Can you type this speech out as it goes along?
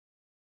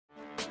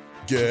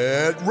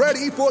Get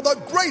ready for the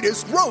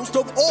greatest roast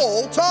of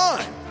all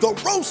time, the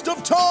Roast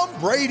of Tom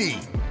Brady,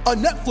 a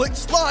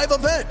Netflix live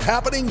event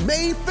happening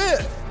May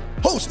 5th.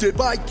 Hosted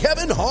by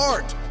Kevin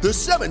Hart, the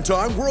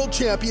 7-time world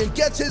champion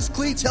gets his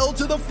cleats held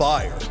to the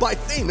fire by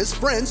famous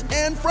friends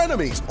and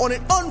frenemies on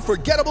an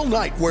unforgettable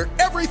night where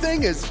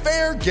everything is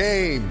fair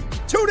game.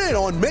 Tune in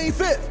on May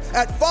 5th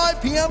at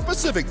 5 p.m.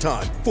 Pacific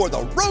time for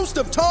the Roast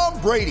of Tom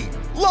Brady,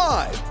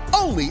 live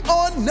only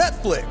on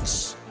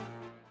Netflix.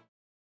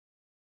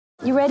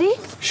 You ready?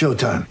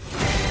 Showtime.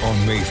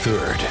 On May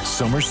 3rd,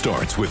 summer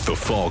starts with The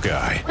Fall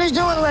Guy. Let's do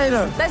it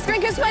later. Let's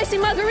drink a spicy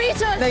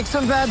margarita. Make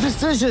some bad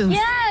decisions.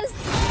 Yes!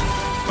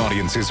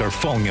 Audiences are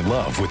falling in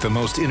love with the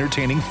most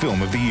entertaining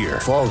film of the year.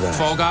 Fall Guy.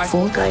 Fall Guy?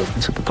 Fall guy.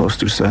 That's what the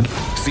poster said.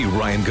 See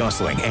Ryan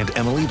Gosling and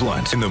Emily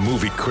Blunt in the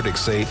movie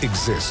critics say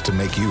exists to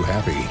make you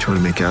happy. Trying to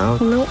make it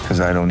out? Nope. Because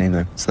I don't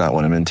either. It's not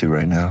what I'm into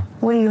right now.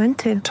 What are you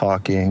into?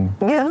 Talking.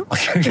 Yeah.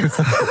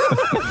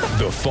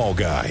 The Fall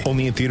Guy.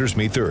 Only in theaters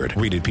May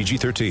 3rd. Rated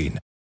PG-13.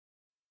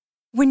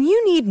 When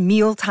you need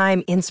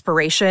mealtime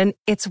inspiration,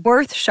 it's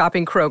worth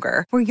shopping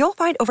Kroger, where you'll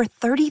find over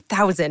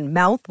 30,000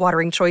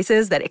 mouth-watering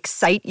choices that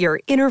excite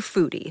your inner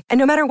foodie. And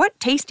no matter what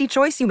tasty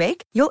choice you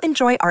make, you'll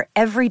enjoy our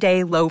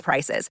everyday low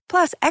prices,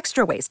 plus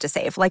extra ways to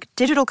save, like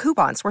digital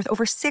coupons worth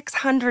over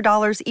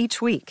 $600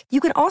 each week. You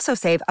can also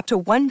save up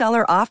to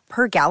 $1 off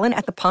per gallon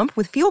at the pump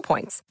with fuel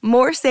points.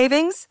 More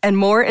savings and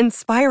more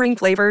inspiring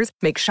flavors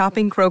make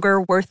shopping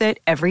Kroger worth it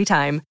every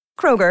time.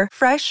 Kroger,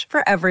 fresh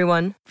for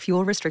everyone.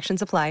 Fuel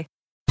restrictions apply.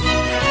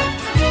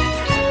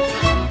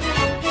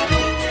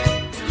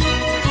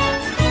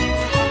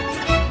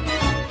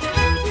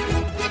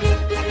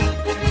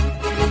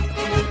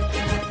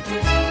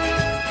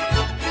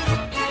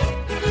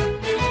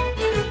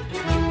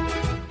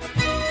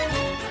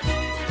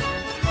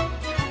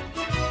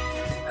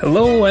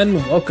 Hello and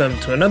welcome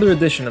to another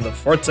edition of the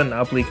Forza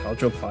Napoli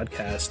Calcio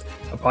podcast,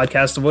 a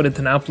podcast devoted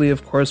to Napoli,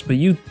 of course, but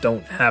you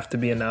don't have to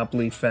be a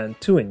Napoli fan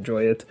to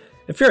enjoy it.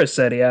 If you're a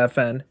Serie A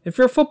fan, if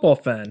you're a football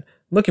fan,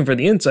 looking for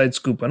the inside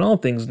scoop on all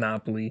things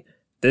Napoli,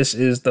 this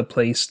is the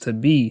place to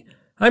be.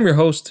 I'm your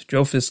host,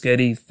 Joe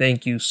Fischetti.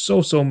 Thank you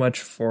so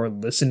much for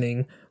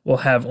listening. We'll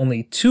have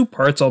only 2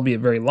 parts,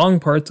 albeit very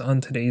long parts,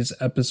 on today's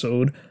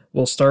episode.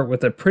 We'll start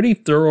with a pretty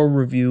thorough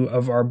review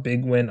of our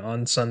big win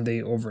on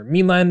Sunday over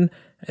Milan,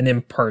 and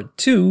in part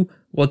 2,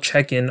 we'll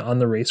check in on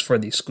the race for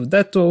the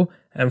Scudetto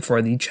and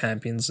for the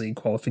Champions League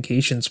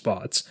qualification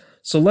spots.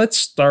 So let's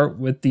start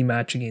with the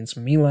match against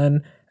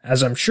Milan.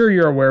 As I'm sure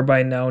you're aware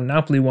by now,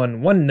 Napoli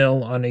won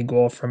 1-0 on a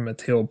goal from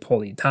Matteo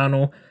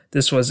Politano.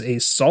 This was a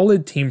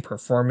solid team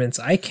performance.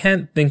 I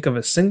can't think of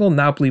a single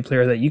Napoli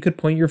player that you could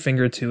point your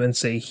finger to and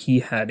say he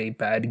had a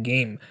bad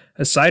game.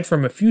 Aside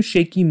from a few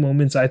shaky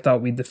moments, I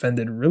thought we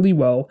defended really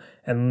well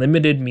and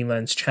limited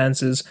Milan's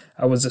chances.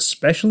 I was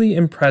especially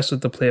impressed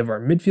with the play of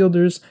our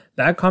midfielders.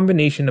 That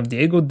combination of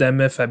Diego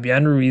Demme,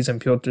 Fabian Ruiz, and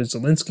Piotr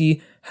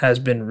Zielinski has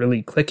been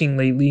really clicking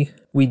lately.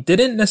 We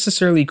didn't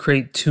necessarily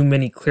create too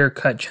many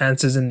clear-cut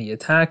chances in the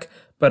attack,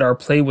 but our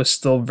play was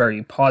still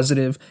very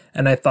positive,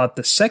 and I thought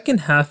the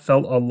second half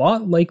felt a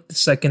lot like the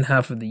second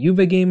half of the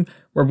Juve game,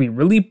 where we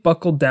really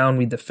buckled down,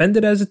 we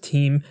defended as a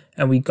team,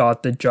 and we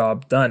got the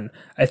job done.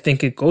 I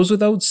think it goes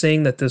without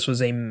saying that this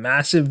was a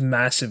massive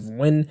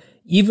win.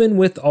 Even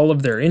with all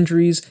of their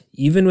injuries,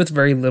 even with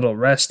very little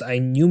rest, I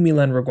knew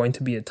Milan were going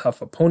to be a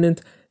tough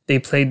opponent. They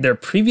played their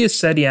previous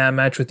Serie A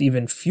match with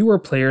even fewer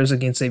players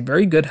against a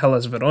very good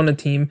Hellas Verona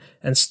team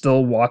and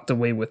still walked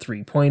away with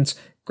 3 points.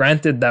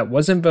 Granted, that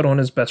wasn't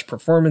Verona's best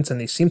performance and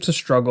they seemed to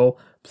struggle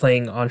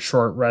playing on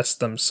short rest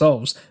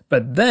themselves.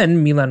 But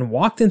then Milan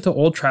walked into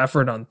Old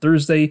Trafford on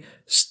Thursday,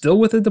 still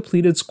with a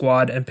depleted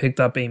squad, and picked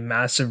up a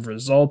massive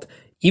result.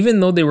 Even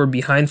though they were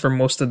behind for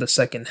most of the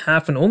second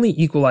half and only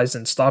equalized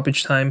in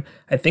stoppage time,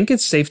 I think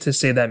it's safe to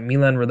say that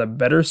Milan were the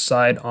better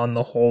side on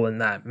the whole in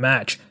that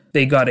match.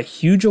 They got a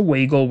huge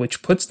away goal,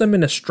 which puts them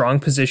in a strong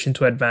position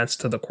to advance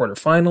to the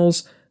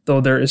quarterfinals,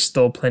 though there is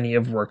still plenty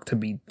of work to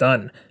be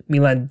done.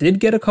 Milan did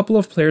get a couple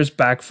of players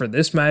back for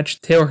this match.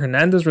 Theo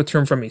Hernandez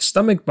returned from a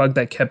stomach bug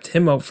that kept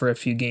him out for a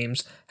few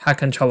games.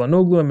 Hakan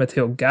Çalhanoğlu and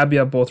Matteo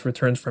Gabbia both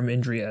returned from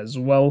injury as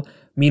well.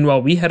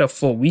 Meanwhile, we had a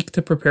full week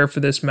to prepare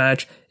for this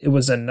match. It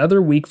was another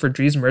week for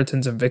Dries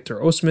Mertens and Victor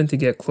Osimhen to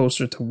get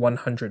closer to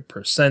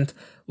 100%.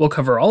 We'll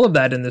cover all of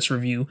that in this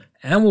review,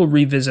 and we'll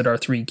revisit our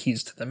 3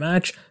 keys to the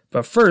match.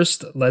 But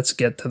first, let's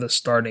get to the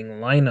starting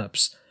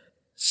lineups.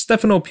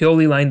 Stefano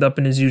Pioli lined up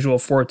in his usual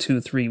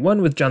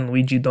 4-2-3-1 with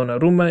Gianluigi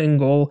Donnarumma in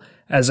goal.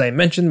 As I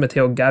mentioned,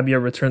 Matteo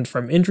Gabbia returned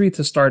from injury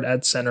to start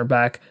at center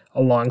back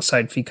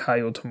alongside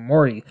Fikayo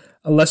Tomori.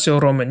 Alessio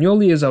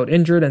Romagnoli is out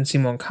injured and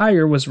Simon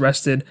Kjaer was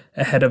rested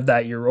ahead of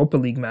that Europa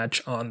League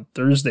match on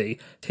Thursday.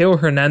 Theo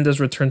Hernandez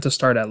returned to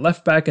start at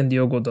left back and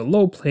Diogo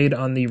Dalot played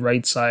on the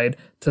right side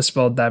to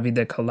spell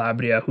Davide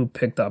Calabria, who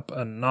picked up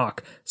a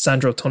knock.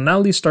 Sandro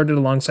Tonali started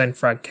alongside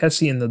Franck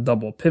Kessie in the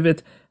double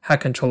pivot.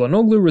 Hakan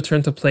Çalhanoğlu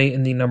returned to play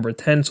in the number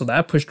 10, so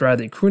that pushed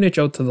Rade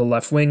Krunic out to the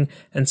left wing,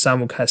 and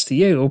Samu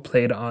Castillejo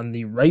played on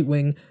the right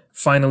wing.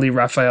 Finally,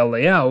 Rafael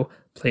Leao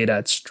played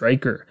at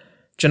striker.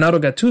 Gennaro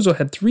Gattuso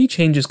had 3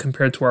 changes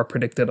compared to our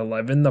predicted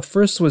 11. The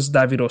first was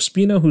David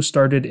Ospina, who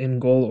started in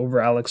goal over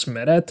Alex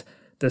Meret.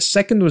 The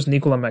second was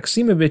Nikola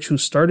Maksimovic, who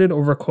started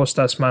over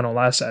Kostas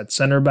Manolas at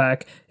center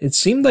back. It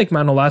seemed like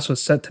Manolas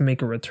was set to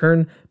make a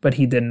return, but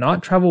he did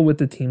not travel with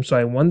the team, so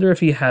I wonder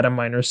if he had a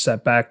minor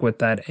setback with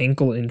that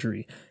ankle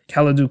injury.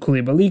 Kalidou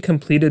Koulibaly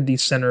completed the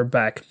center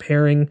back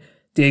pairing.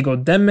 Diego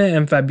Demme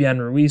and Fabian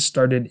Ruiz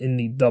started in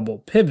the double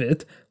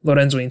pivot.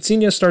 Lorenzo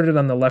Insigne started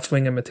on the left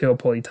wing and Matteo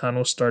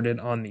Politano started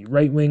on the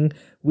right wing.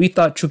 We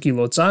thought Chucky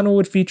Lozano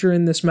would feature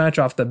in this match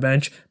off the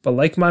bench, but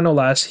like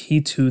Manolas,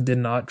 he too did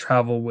not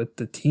travel with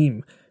the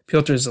team.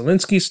 Piotr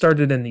Zielinski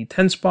started in the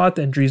 10 spot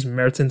and Dries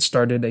Mertens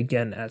started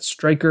again at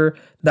striker.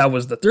 That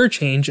was the third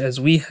change as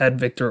we had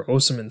Victor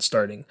Osimhen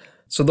starting.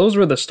 So those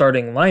were the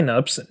starting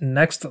lineups.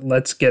 Next,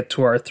 let's get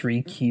to our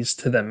 3 keys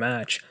to the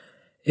match.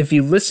 If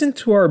you listened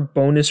to our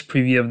bonus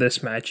preview of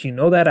this match, you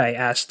know that I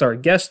asked our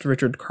guest,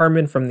 Richard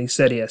Carmen from the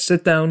Serie A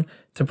Sit Down,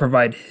 to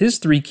provide his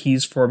 3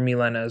 keys for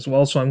Milan as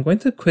well, so I'm going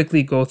to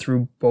quickly go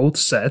through both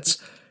sets.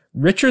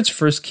 Richard's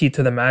first key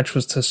to the match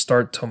was to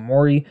start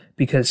Tomori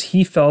because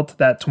he felt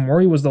that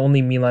Tomori was the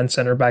only Milan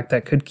center back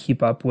that could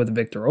keep up with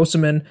Victor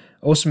Osimhen.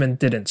 Osimhen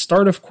didn't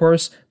start, of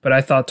course, but I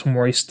thought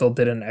Tomori still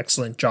did an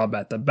excellent job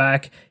at the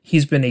back.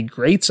 He's been a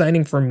great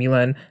signing for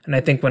Milan, and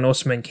I think when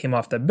Osimhen came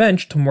off the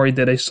bench, Tomori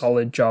did a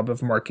solid job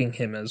of marking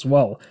him as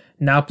well.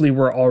 Napoli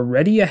were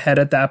already ahead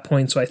at that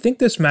point, so I think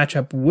this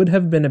matchup would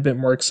have been a bit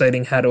more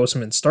exciting had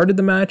Osimhen started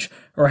the match,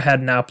 or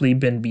had Napoli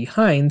been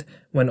behind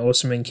when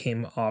Osimhen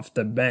came off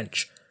the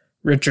bench.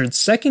 Richard's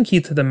second key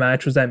to the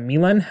match was that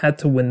Milan had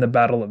to win the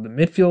battle of the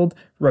midfield,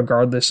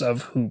 regardless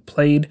of who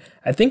played.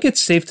 I think it's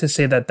safe to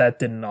say that that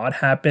did not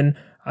happen.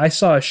 I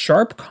saw a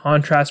sharp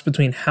contrast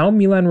between how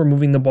Milan were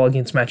moving the ball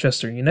against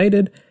Manchester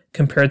United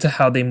compared to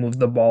how they moved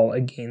the ball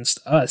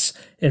against us.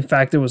 In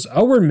fact, it was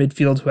our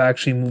midfield who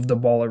actually moved the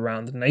ball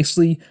around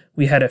nicely.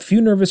 We had a few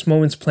nervous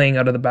moments playing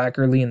out of the back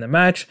early in the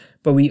match,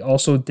 but we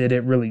also did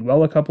it really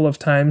well a couple of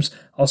times.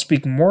 I'll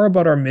speak more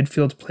about our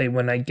midfield play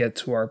when I get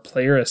to our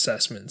player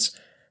assessments.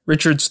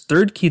 Richard's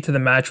third key to the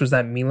match was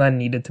that Milan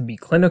needed to be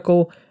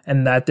clinical,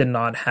 and that did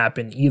not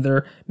happen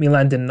either.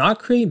 Milan did not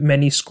create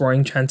many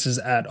scoring chances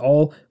at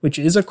all, which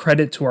is a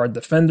credit to our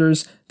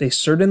defenders. They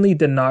certainly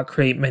did not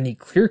create many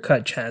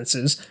clear-cut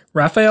chances.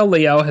 Rafael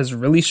Leao has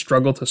really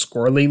struggled to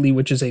score lately,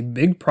 which is a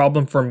big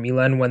problem for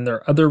Milan when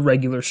their other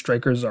regular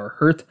strikers are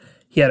hurt.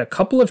 He had a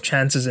couple of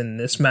chances in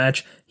this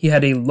match. He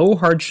had a low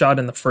hard shot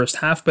in the first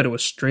half, but it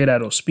was straight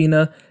at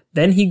Ospina.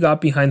 Then he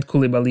got behind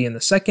Koulibaly in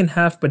the second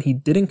half, but he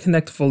didn't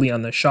connect fully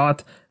on the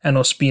shot, and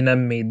Ospina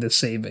made the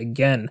save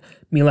again.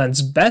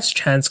 Milan's best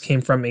chance came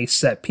from a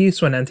set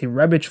piece when Ante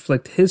Rebic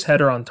flicked his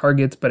header on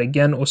target, but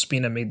again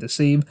Ospina made the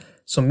save,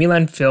 so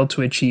Milan failed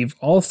to achieve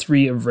all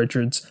 3 of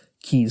Richard's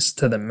keys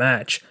to the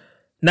match.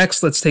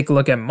 Next, let's take a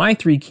look at my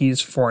 3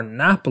 keys for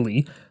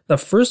Napoli. The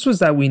first was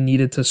that we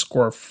needed to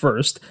score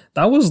first.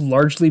 That was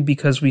largely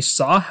because we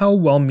saw how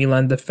well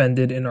Milan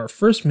defended in our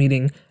first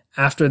meeting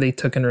after they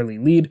took an early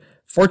lead.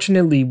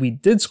 Fortunately, we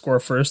did score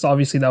first.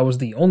 Obviously, that was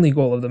the only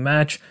goal of the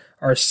match.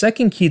 Our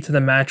second key to the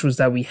match was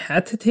that we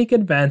had to take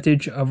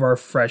advantage of our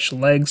fresh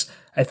legs.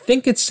 I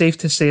think it's safe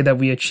to say that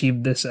we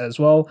achieved this as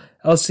well.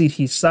 El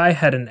Hysaj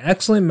had an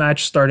excellent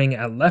match starting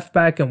at left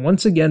back, and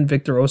once again,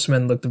 Victor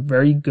Osimhen looked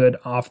very good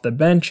off the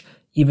bench,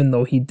 even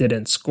though he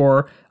didn't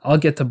score. I'll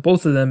get to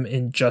both of them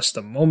in just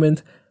a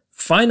moment.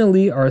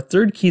 Finally, our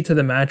third key to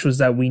the match was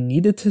that we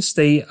needed to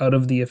stay out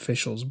of the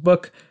official's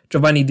book.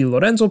 Giovanni Di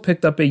Lorenzo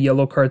picked up a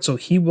yellow card, so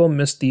he will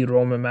miss the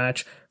Roma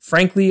match.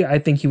 Frankly, I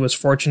think he was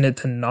fortunate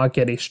to not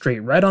get a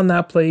straight red on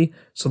that play,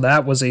 so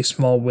that was a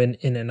small win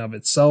in and of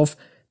itself.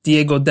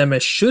 Diego Demme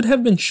should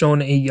have been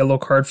shown a yellow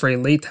card for a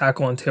late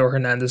tackle on Theo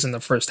Hernandez in the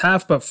first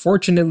half, but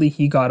fortunately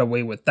he got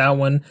away with that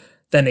one.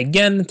 Then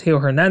again, Theo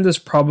Hernandez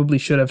probably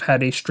should have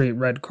had a straight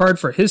red card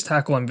for his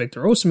tackle on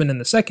Victor Osimhen in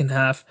the second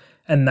half,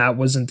 and that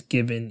wasn't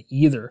given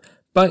either.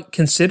 But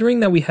considering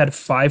that we had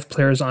 5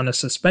 players on a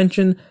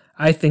suspension,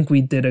 I think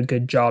we did a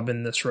good job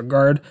in this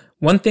regard.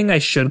 One thing I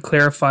should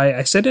clarify,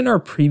 I said in our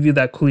preview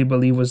that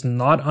Koulibaly was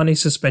not on a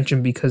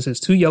suspension because his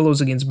 2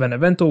 yellows against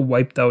Benevento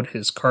wiped out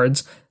his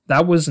cards.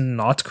 That was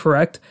not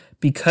correct.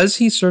 Because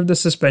he served a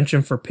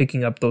suspension for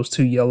picking up those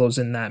 2 yellows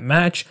in that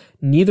match,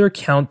 neither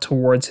count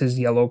towards his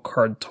yellow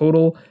card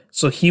total,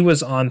 so he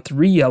was on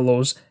 3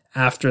 yellows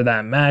after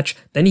that match.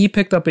 Then he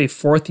picked up a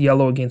 4th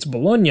yellow against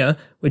Bologna,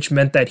 which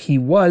meant that he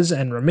was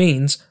and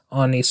remains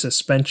on a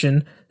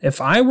suspension. If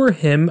I were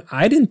him,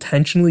 I'd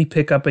intentionally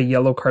pick up a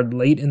yellow card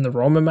late in the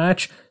Roma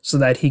match so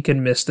that he could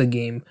miss the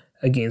game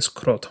against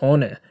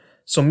Crotone.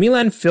 So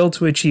Milan failed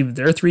to achieve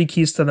their 3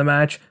 keys to the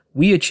match.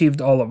 We achieved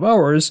all of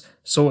ours,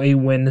 so a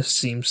win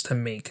seems to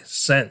make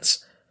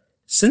sense.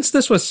 Since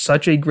this was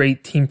such a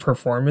great team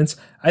performance,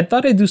 I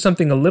thought I'd do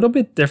something a little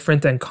bit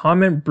different and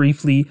comment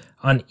briefly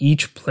on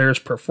each player's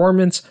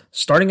performance,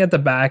 starting at the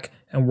back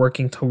and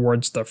working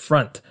towards the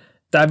front.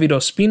 David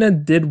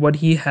Ospina did what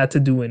he had to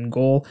do in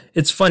goal.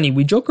 It's funny,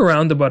 we joke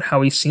around about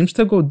how he seems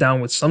to go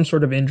down with some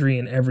sort of injury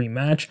in every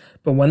match,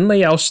 but when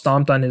Leao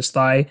stomped on his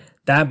thigh,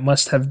 That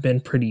must have been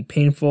pretty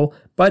painful,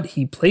 but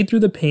he played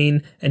through the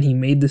pain and he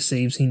made the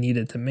saves he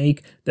needed to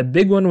make. The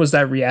big one was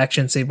that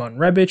reaction save on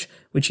Rebic,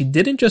 which he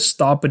didn't just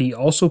stop, but he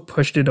also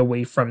pushed it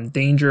away from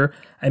danger.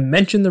 I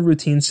mentioned the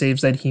routine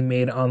saves that he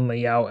made on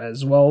Leao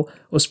as well.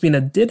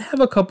 Ospina did have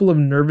a couple of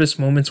nervous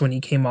moments when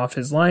he came off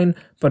his line,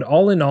 but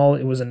all in all,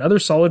 it was another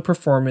solid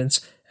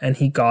performance and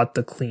he got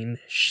the clean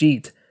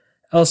sheet.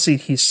 El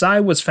Cid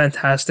Hysaj was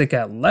fantastic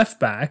at left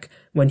back.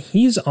 When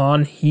he's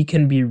on, he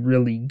can be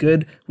really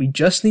good. We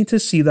just need to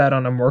see that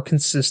on a more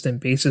consistent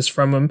basis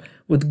from him.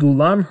 With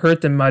Gulam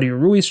hurt and Mario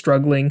Rui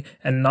struggling,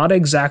 and not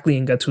exactly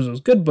in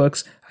Gattuso's good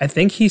books, I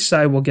think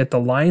Hysaj will get the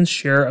lion's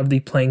share of the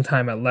playing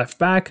time at left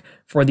back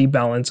for the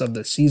balance of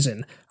the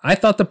season. I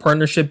thought the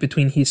partnership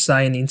between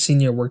Hysaj and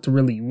Insigne worked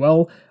really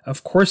well.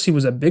 Of course, he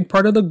was a big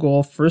part of the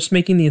goal, first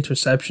making the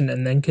interception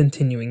and then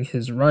continuing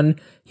his run.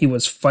 He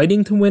was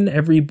fighting to win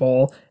every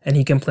ball, and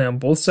he can play on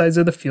both sides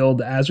of the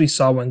field, as we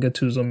saw when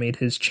Gattuso made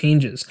his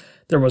changes.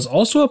 There was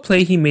also a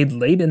play he made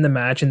late in the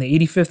match in the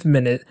 85th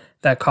minute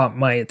that caught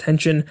my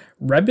attention.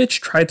 Rebic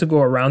tried to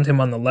go around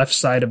him on the left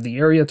side of the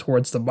area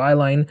towards the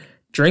byline.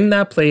 During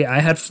that play, I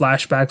had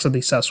flashbacks of the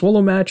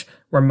Sassuolo match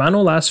where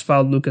Manolas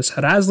fouled Lucas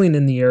Haraslin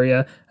in the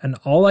area, and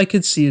all I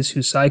could see is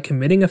Hysaj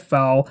committing a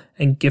foul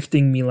and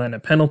gifting Milan a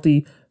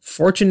penalty.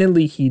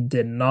 Fortunately, he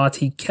did not.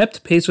 He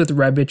kept pace with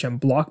Rebic and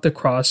blocked the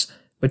cross,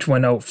 which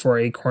went out for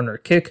a corner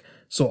kick.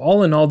 So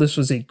all in all, this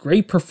was a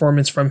great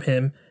performance from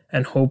him,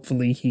 and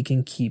hopefully he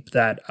can keep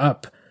that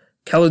up.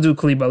 Kalidou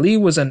Koulibaly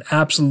was an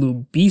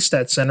absolute beast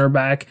at center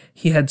back.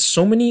 He had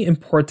so many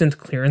important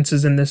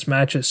clearances in this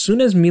match. As soon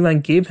as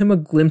Milan gave him a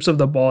glimpse of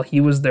the ball, he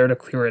was there to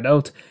clear it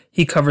out.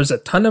 He covers a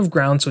ton of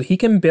ground, so he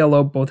can bail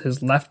out both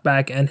his left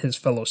back and his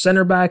fellow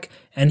center back,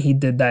 and he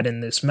did that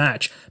in this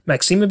match.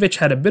 Maksimovic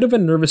had a bit of a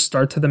nervous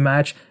start to the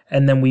match,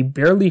 and then we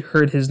barely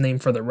heard his name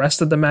for the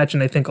rest of the match,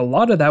 and I think a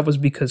lot of that was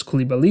because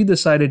Koulibaly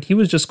decided he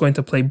was just going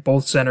to play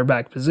both center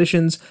back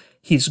positions.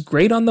 He's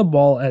great on the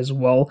ball as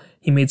well.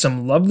 He made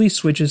some lovely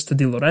switches to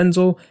Di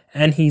Lorenzo,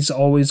 and he's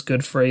always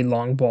good for a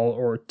long ball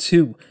or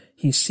two.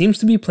 He seems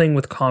to be playing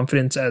with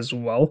confidence as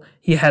well.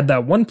 He had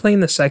that one play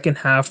in the second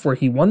half where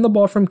he won the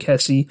ball from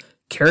Kessie,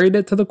 carried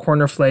it to the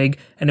corner flag,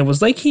 and it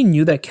was like he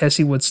knew that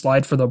Kessie would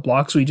slide for the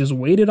block, so he just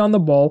waited on the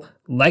ball,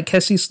 let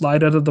Kessie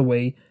slide out of the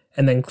way,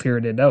 and then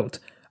cleared it out.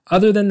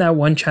 Other than that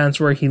one chance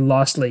where he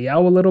lost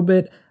Leao a little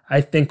bit,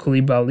 I think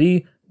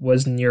Koulibaly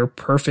was near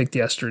perfect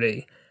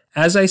yesterday.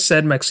 As I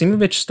said,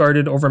 Maksimovic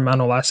started over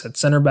Manolas at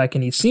center back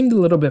and he seemed a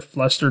little bit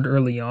flustered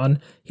early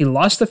on. He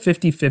lost a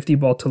 50-50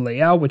 ball to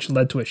Leao, which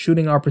led to a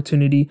shooting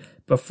opportunity,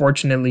 but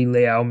fortunately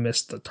Leao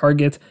missed the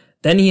target.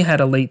 Then he had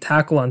a late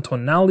tackle on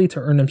Tonali to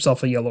earn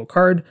himself a yellow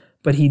card,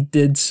 but he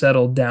did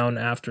settle down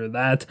after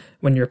that.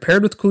 When you're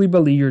paired with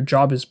Koulibaly, your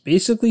job is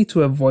basically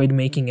to avoid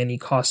making any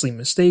costly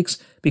mistakes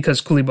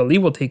because Koulibaly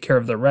will take care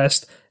of the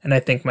rest, and I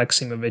think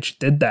Maksimovic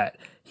did that.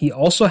 He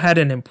also had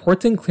an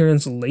important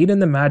clearance late in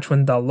the match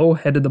when Dalot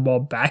headed the ball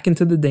back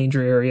into the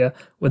danger area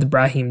with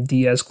Brahim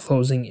Diaz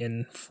closing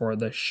in for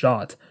the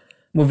shot.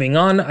 Moving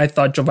on, I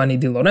thought Giovanni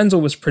Di Lorenzo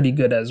was pretty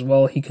good as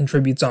well. He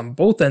contributes on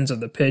both ends of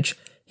the pitch.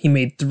 He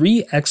made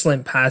 3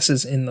 excellent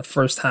passes in the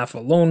first half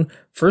alone.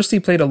 First, he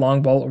played a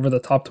long ball over the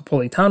top to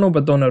Politano,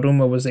 but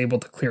Donnarumma was able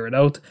to clear it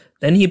out.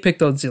 Then he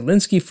picked out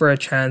Zielinski for a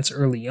chance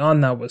early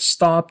on that was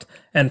stopped.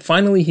 And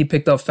finally, he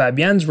picked out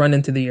Fabian's run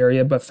into the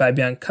area, but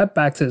Fabian cut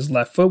back to his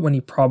left foot when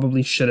he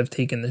probably should have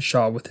taken the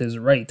shot with his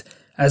right.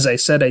 As I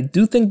said, I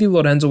do think Di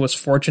Lorenzo was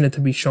fortunate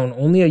to be shown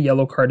only a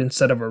yellow card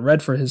instead of a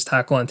red for his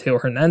tackle on Theo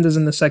Hernandez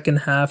in the second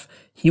half.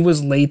 He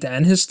was late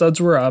and his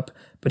studs were up,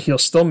 but he'll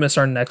still miss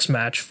our next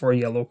match for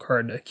yellow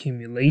card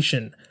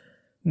accumulation.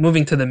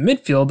 Moving to the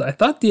midfield, I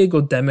thought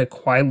Diego Demme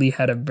quietly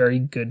had a very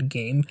good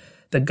game.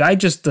 The guy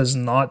just does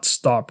not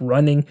stop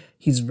running.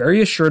 He's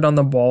very assured on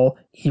the ball.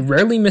 He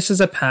rarely misses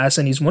a pass,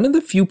 and he's one of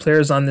the few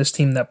players on this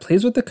team that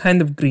plays with the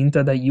kind of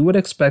grinta that you would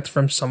expect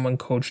from someone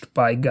coached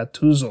by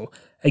Gattuso.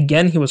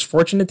 Again, he was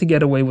fortunate to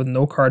get away with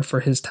no card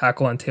for his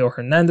tackle on Theo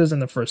Hernandez in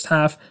the first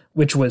half,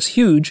 which was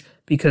huge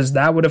because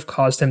that would have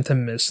caused him to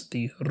miss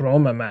the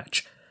Roma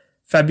match.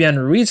 Fabian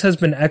Ruiz has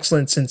been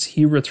excellent since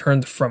he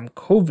returned from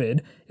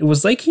COVID. It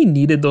was like he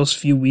needed those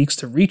few weeks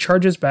to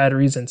recharge his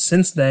batteries, and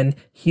since then,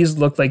 he's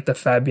looked like the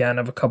Fabian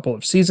of a couple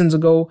of seasons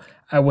ago.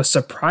 I was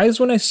surprised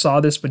when I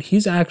saw this, but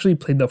he's actually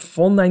played the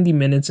full 90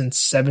 minutes in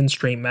 7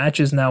 straight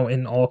matches now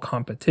in all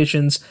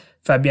competitions.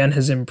 Fabian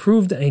has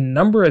improved a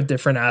number of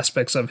different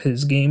aspects of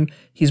his game.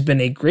 He's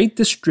been a great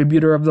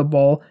distributor of the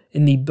ball.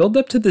 In the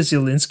build-up to the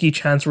Zielinski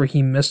chance where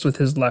he missed with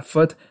his left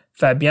foot,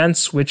 Fabian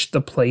switched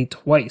the play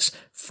twice.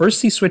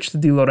 First he switched to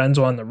Di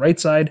Lorenzo on the right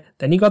side,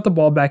 then he got the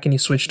ball back and he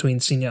switched to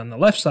Insigne on the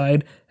left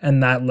side,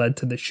 and that led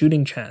to the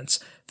shooting chance.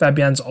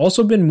 Fabian's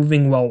also been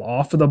moving well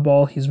off of the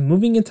ball. He's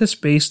moving into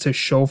space to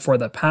show for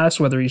the pass,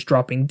 whether he's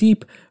dropping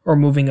deep or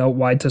moving out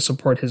wide to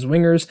support his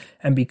wingers,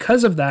 and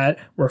because of that,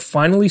 we're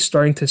finally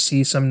starting to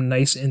see some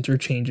nice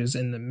interchanges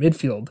in the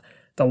midfield.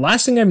 The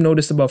last thing I've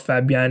noticed about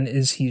Fabian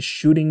is he's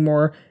shooting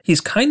more. He's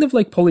kind of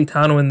like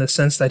Politano in the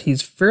sense that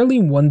he's fairly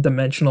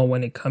one-dimensional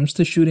when it comes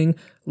to shooting.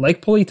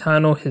 Like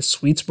Politano, his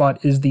sweet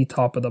spot is the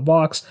top of the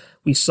box.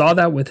 We saw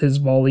that with his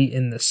volley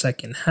in the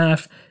second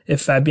half.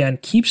 If Fabian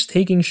keeps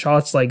taking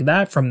shots like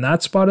that from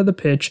that spot of the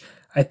pitch,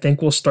 I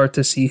think we'll start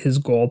to see his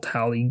goal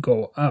tally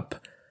go up.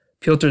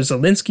 Piotr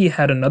Zielinski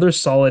had another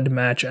solid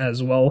match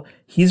as well.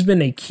 He's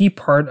been a key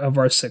part of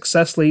our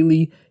success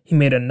lately. He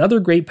made another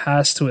great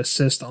pass to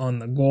assist on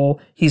the goal.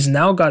 He's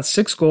now got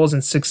 6 goals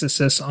and 6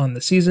 assists on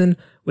the season,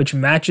 which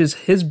matches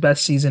his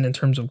best season in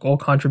terms of goal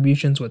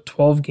contributions with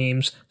 12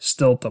 games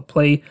still to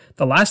play.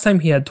 The last time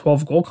he had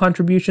 12 goal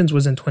contributions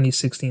was in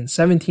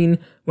 2016-17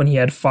 when he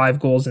had 5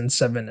 goals and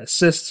 7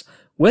 assists.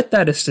 With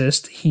that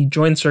assist, he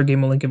joined Sergei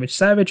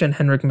Milinkovic-Savic and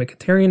Henrik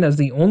Mkhitaryan as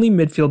the only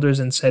midfielders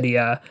in Serie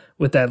A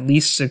with at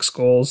least 6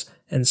 goals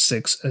and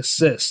 6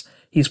 assists.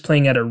 He's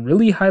playing at a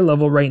really high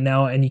level right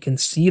now, and you can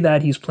see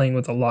that he's playing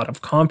with a lot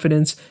of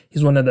confidence.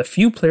 He's one of the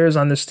few players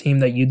on this team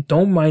that you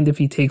don't mind if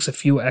he takes a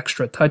few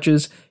extra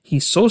touches.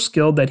 He's so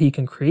skilled that he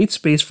can create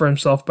space for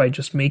himself by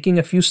just making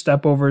a few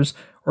stepovers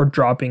or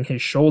dropping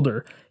his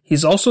shoulder.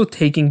 He's also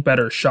taking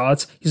better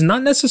shots. He's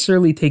not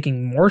necessarily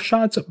taking more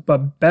shots,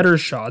 but better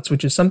shots,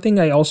 which is something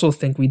I also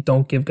think we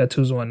don't give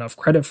Gattuso enough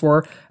credit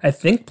for. I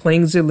think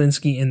playing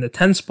Zielinski in the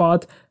 10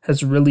 spot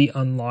has really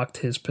unlocked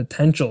his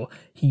potential.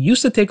 He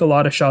used to take a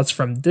lot of shots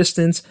from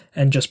distance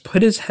and just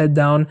put his head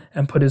down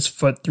and put his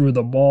foot through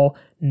the ball.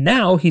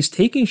 Now he's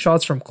taking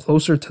shots from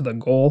closer to the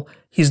goal.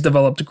 He's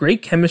developed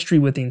great chemistry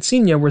with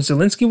Insigne, where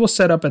Zielinski will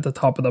set up at the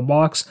top of the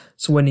box,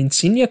 so when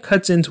Insigne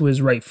cuts into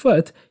his right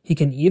foot, he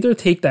can either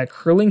take that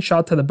curling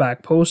shot to the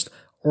back post,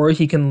 or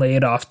he can lay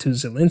it off to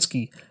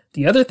Zielinski.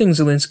 The other thing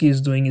Zielinski is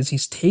doing is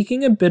he's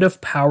taking a bit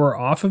of power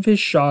off of his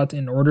shot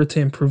in order to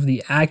improve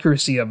the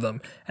accuracy of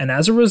them, and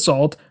as a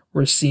result,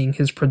 we're seeing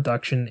his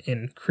production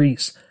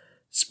increase.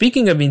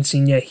 Speaking of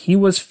Insigne, he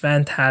was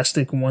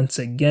fantastic once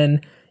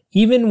again.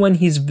 Even when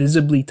he's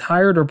visibly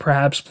tired or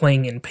perhaps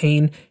playing in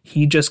pain,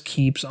 he just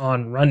keeps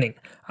on running.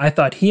 I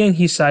thought he and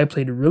Hisai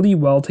played really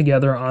well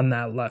together on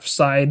that left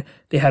side.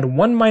 They had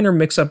one minor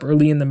mix-up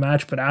early in the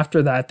match, but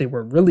after that they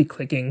were really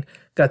clicking.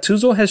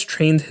 Gattuso has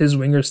trained his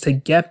wingers to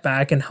get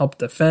back and help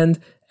defend,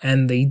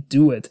 and they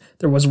do it.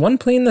 There was one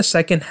play in the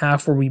second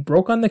half where we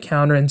broke on the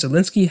counter and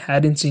Zielinski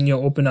had Insigne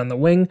open on the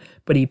wing,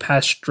 but he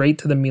passed straight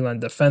to the Milan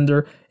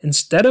defender.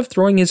 Instead of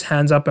throwing his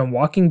hands up and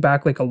walking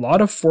back like a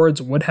lot of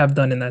forwards would have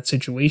done in that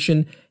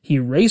situation, he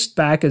raced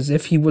back as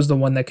if he was the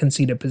one that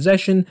conceded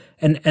possession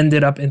and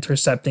ended up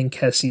intercepting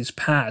Kessi's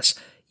pass.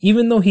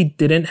 Even though he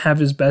didn't have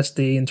his best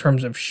day in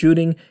terms of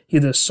shooting, he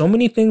does so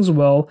many things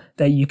well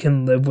that you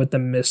can live with the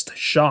missed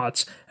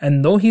shots.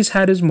 And though he's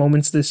had his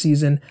moments this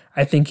season,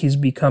 I think he's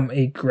become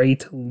a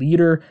great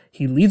leader.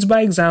 He leads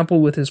by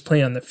example with his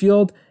play on the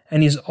field,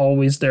 and he's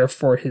always there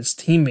for his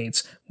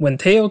teammates. When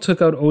Theo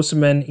took out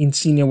Osimhen,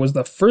 Insigne was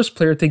the first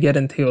player to get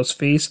in Theo's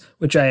face,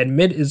 which I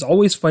admit is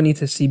always funny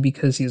to see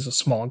because he's a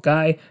small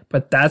guy,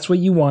 but that's what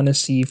you want to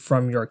see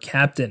from your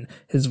captain.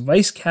 His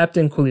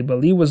vice-captain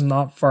Koulibaly was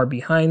not far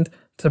behind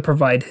to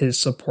provide his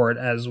support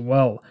as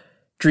well.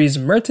 Dries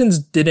Mertens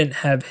didn't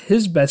have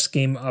his best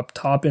game up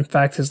top. In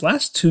fact, his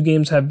last 2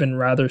 games have been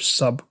rather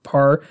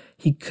subpar.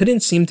 He couldn't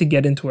seem to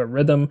get into a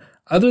rhythm.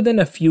 Other than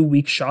a few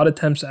weak shot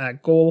attempts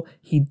at goal,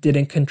 he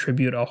didn't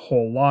contribute a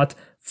whole lot.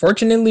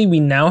 Fortunately,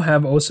 we now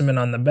have Osimhen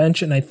on the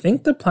bench, and I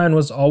think the plan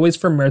was always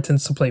for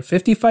Mertens to play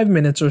 55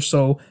 minutes or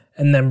so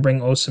and then bring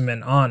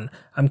Osimhen on.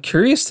 I'm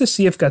curious to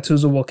see if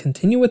Gattuso will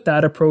continue with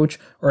that approach,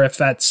 or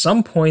if at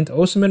some point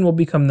Osimhen will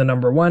become the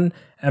number 1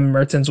 and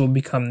Mertens will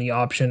become the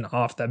option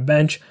off the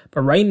bench,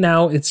 but right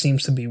now it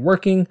seems to be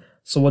working,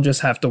 so we'll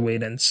just have to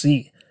wait and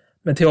see.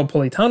 Matteo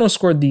Politano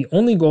scored the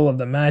only goal of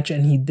the match,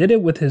 and he did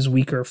it with his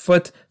weaker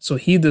foot, so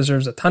he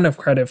deserves a ton of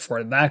credit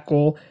for that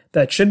goal.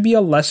 That should be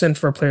a lesson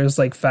for players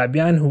like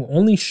Fabian who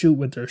only shoot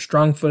with their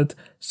strong foot.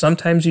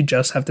 Sometimes you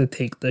just have to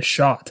take the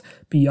shot.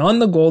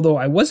 Beyond the goal though,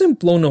 I wasn't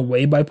blown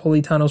away by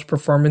Politano's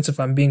performance if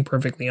I'm being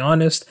perfectly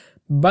honest,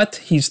 but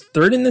he's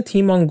 3rd in the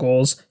team on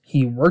goals.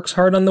 He works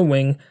hard on the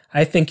wing.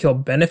 I think he'll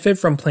benefit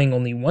from playing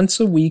only once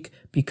a week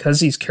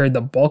because he's carried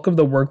the bulk of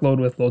the workload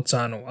with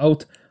Lozano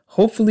out.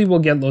 Hopefully we'll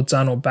get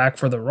Lozano back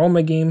for the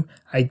Roma game.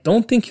 I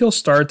don't think he'll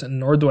start,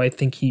 nor do I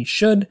think he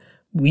should.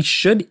 We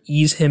should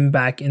ease him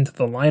back into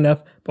the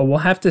lineup, but we'll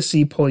have to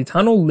see.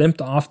 Politano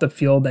limped off the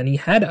field and he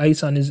had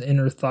ice on his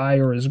inner thigh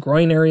or his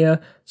groin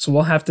area, so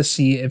we'll have to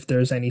see if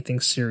there's anything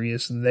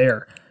serious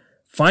there.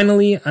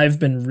 Finally, I've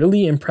been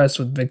really impressed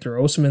with Victor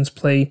Osimhen's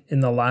play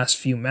in the last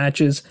few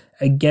matches.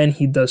 Again,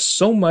 he does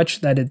so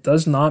much that it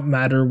does not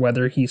matter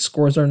whether he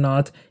scores or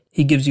not.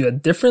 He gives you a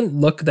different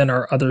look than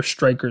our other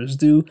strikers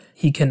do.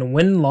 He can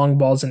win long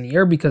balls in the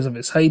air because of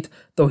his height,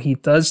 though he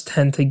does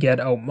tend to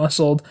get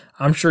out-muscled.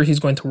 I'm sure he's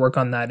going to work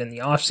on that in the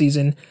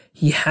offseason.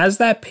 He has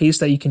that pace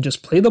that you can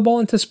just play the ball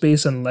into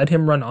space and let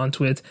him run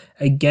onto it.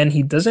 Again,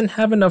 he doesn't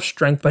have enough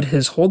strength, but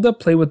his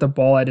hold-up play with the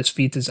ball at his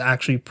feet is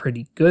actually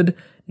pretty good.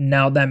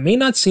 Now, that may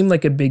not seem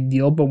like a big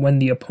deal, but when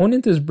the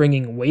opponent is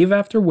bringing wave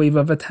after wave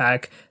of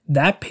attack,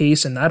 that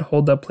pace and that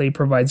hold-up play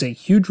provides a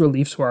huge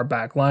relief to our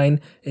back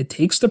line. It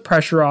takes the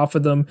pressure off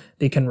of them,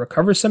 they can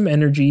recover some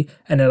energy,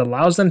 and it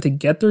allows them to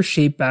get their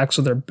shape back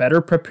so they're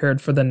better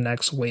prepared for the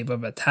next wave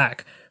of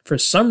attack. For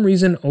some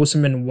reason,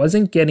 Osimhen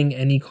wasn't getting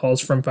any calls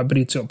from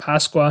Fabrizio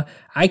Pasqua.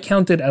 I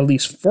counted at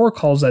least 4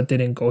 calls that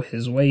didn't go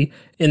his way.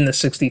 In the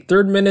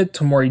 63rd minute,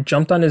 Tomori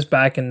jumped on his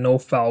back and no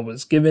foul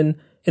was given.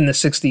 In the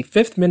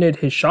 65th minute,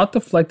 his shot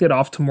deflected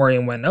off Tomori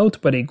and went out,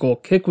 but a goal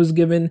kick was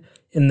given.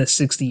 In the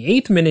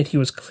 68th minute, he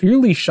was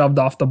clearly shoved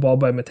off the ball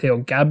by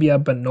Matteo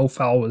Gabbia, but no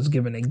foul was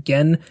given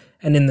again.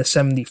 And in the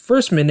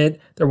 71st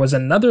minute, there was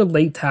another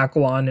late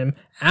tackle on him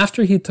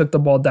after he took the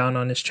ball down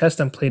on his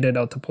chest and played it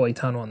out to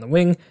Politano on the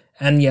wing,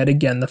 and yet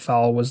again the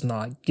foul was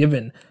not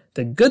given.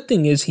 The good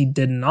thing is he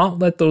did not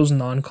let those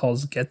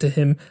non-calls get to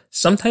him.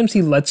 Sometimes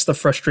he lets the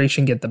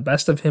frustration get the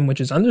best of him, which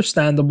is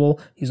understandable.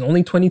 He's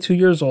only 22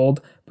 years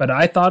old, but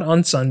I thought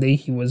on Sunday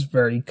he was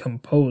very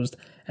composed.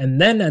 And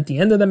then at the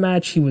end of the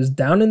match, he was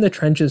down in the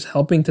trenches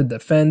helping to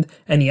defend,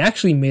 and he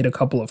actually made a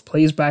couple of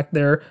plays back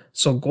there.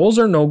 So goals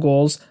or no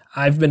goals,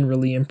 I've been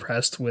really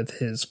impressed with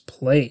his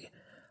play.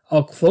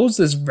 I'll close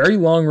this very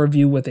long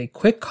review with a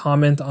quick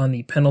comment on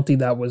the penalty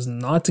that was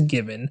not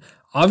given.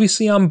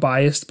 Obviously, I'm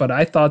biased, but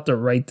I thought the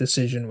right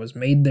decision was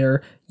made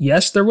there.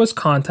 Yes, there was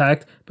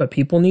contact, but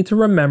people need to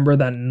remember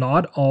that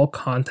not all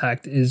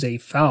contact is a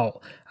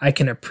foul. I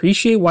can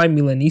appreciate why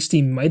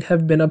Milanisti might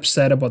have been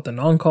upset about the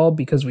non-call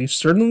because we've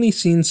certainly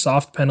seen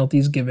soft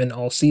penalties given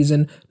all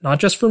season, not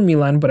just for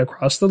Milan, but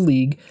across the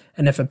league,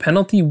 and if a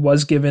penalty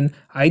was given,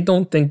 I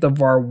don't think the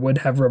VAR would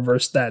have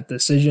reversed that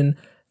decision.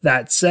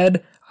 That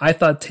said, I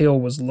thought Theo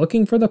was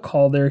looking for the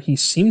call there. He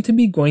seemed to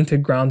be going to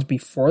ground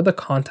before the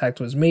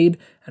contact was made,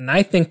 and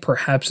I think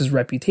perhaps his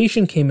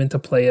reputation came into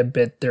play a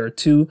bit there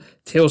too.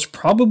 Theo's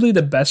probably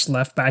the best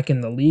left back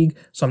in the league,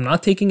 so I'm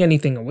not taking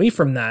anything away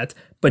from that,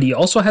 but he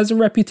also has a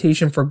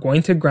reputation for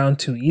going to ground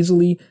too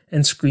easily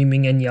and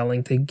screaming and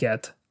yelling to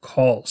get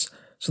calls.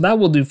 So that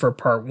will do for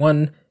part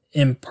 1.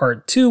 In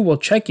part 2, we'll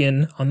check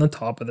in on the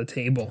top of the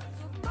table.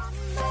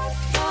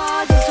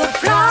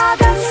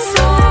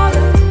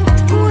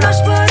 Una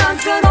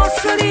speranza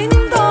nostra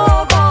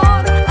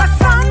rindovar a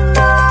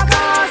Santa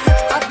casa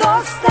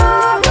addosso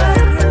a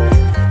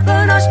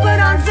guerra una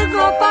speranza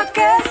coppa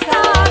che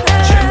sta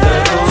gente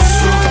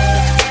rosso,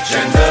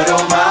 gente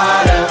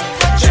romana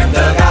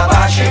gente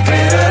capace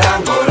credere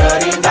ancora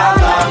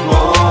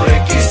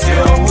dall'amore chi si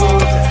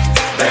vuole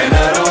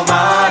bene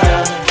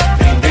romana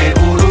rinde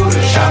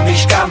colore sciammi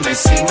scamme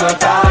si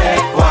notare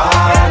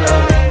quale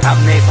a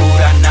me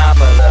pure a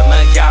Napoli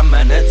mi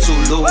chiamano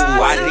Zulu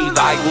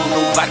arrivai con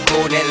un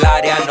barco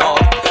nell'area no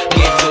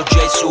dietro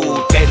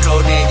Gesù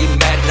terrone di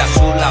merda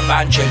sulla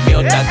pancia il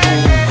mio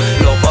tattoo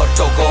lo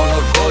porto con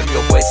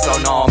orgoglio questo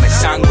nome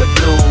sangue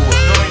blu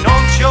noi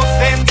non ci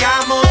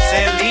offendiamo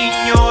se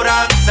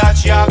l'ignoranza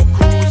ci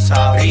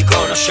accusa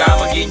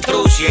riconosciamo gli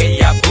intrusi e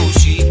gli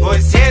abusi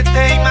voi siete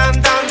i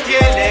mandanti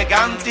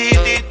eleganti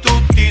di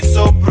tutti i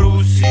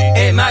soprusi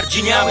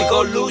emarginiamo i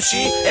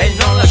collusi e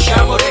non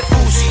lasciamo refusi.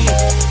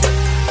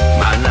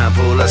 Ma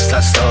Napoli sta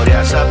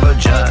storia sa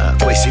già,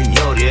 quei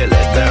signori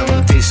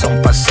eleganti son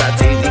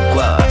passati di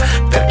qua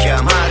per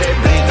chiamare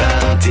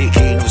briganti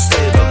chi non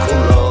stava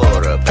con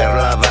loro per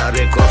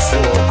lavare col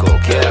fuoco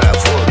che era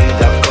fuori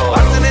dal coro.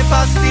 Guardane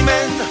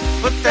bastimento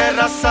per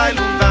terra assai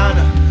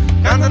lontana,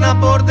 cantano a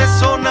bordo e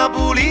sono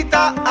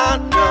pulita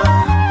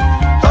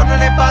Anna. Torna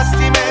nei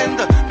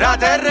bastimenti, la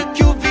terra è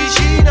più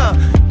vicina,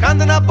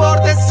 cantano a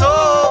bordo e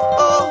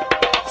sotto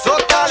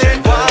le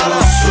guarda.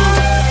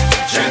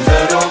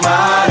 Gente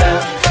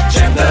romana,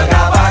 gente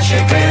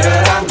capace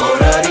credere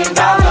ancora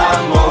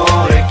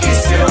dall'amore chi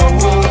si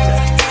vuole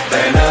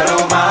bene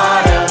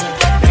romana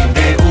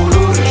rinde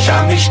colore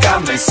sciammi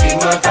scambe si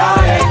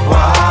notare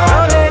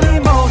qua le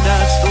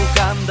limona sto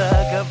canta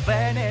che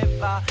bene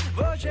va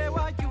voce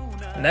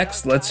guaiuna.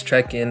 Next, let's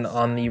check in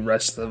on the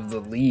rest of the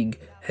league.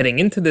 Heading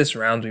into this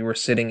round, we were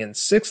sitting in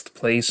 6th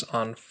place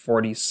on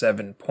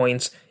 47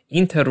 points.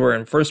 Inter were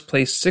in 1st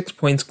place, 6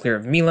 points clear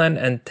of Milan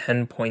and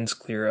 10 points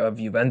clear of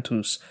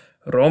Juventus.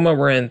 Roma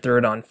were in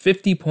 3rd on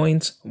 50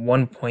 points,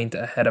 1 point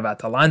ahead of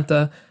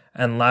Atalanta,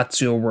 and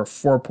Lazio were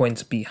 4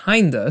 points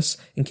behind us.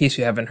 In case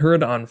you haven't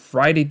heard, on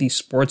Friday the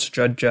sports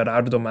judge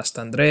Gerardo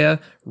Mastandrea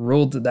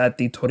ruled that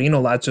the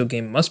Torino-Lazio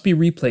game must be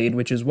replayed,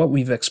 which is what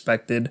we've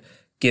expected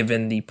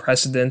given the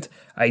precedent.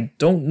 I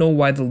don't know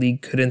why the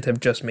league couldn't have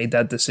just made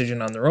that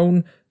decision on their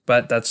own,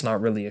 but that's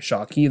not really a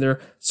shock either.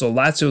 So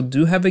Lazio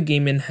do have a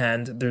game in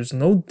hand. There's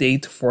no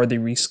date for the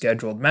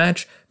rescheduled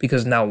match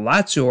because now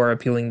Lazio are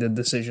appealing the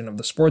decision of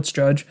the sports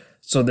judge,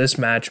 so this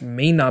match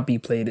may not be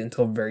played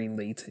until very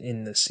late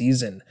in the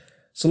season.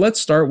 So let's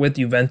start with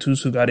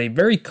Juventus, who got a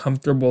very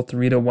comfortable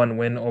 3-1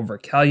 win over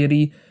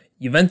Cagliari.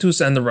 Juventus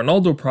and the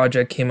Ronaldo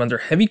project came under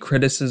heavy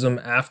criticism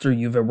after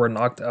Juve were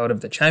knocked out of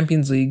the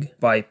Champions League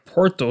by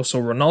Porto,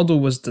 so Ronaldo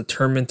was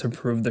determined to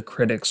prove the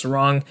critics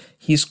wrong.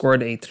 He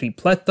scored a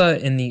tripletta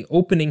in the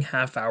opening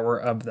half hour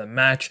of the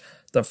match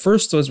The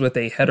first was with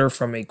a header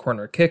from a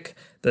corner kick,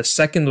 the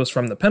second was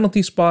from the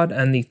penalty spot,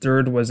 and the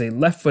third was a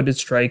left-footed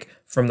strike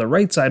from the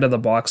right side of the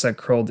box that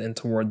curled in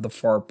toward the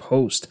far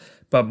post.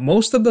 But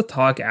most of the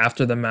talk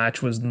after the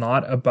match was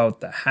not about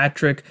the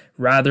hat-trick,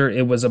 rather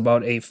it was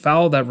about a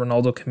foul that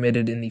Ronaldo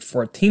committed in the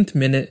 14th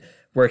minute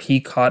where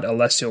he caught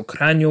Alessio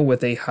Cragno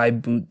with a high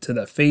boot to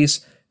the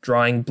face,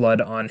 drawing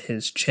blood on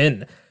his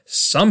chin.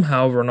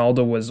 Somehow,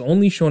 Ronaldo was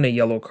only shown a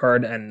yellow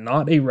card and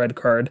not a red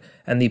card,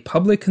 and the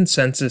public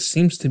consensus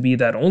seems to be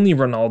that only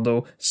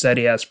Ronaldo,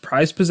 Serie A's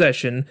prized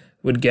possession,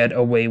 would get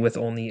away with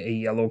only a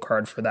yellow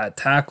card for that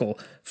tackle.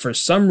 For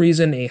some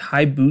reason, a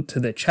high boot to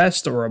the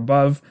chest or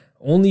above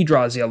only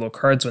draws yellow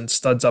cards when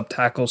studs up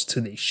tackles to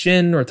the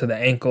shin or to the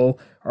ankle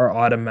are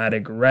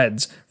automatic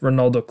reds.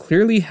 Ronaldo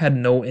clearly had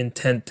no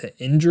intent to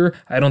injure.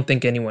 I don't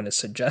think anyone is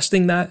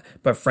suggesting that,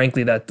 but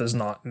frankly that does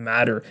not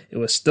matter. It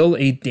was still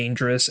a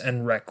dangerous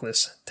and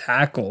reckless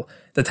tackle.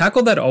 The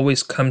tackle that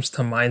always comes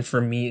to mind for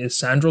me is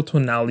Sandro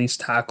Tonali's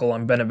tackle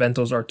on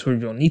Benevento's Artur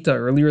Jonita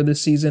earlier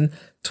this season.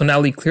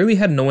 Tonali clearly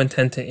had no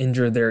intent to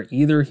injure there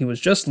either. He was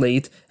just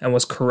late and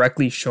was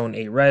correctly shown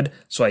a red,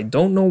 so I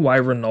don't know why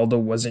Ronaldo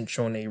wasn't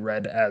shown a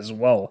red as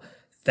well.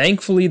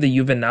 Thankfully, the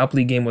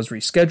Juve-Napoli game was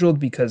rescheduled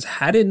because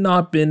had it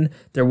not been,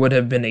 there would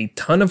have been a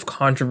ton of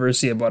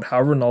controversy about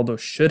how Ronaldo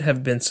should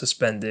have been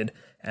suspended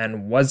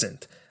and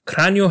wasn't.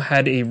 Cragno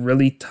had a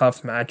really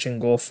tough matching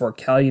goal for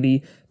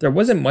Cagliari. There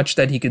wasn't much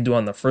that he could do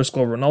on the first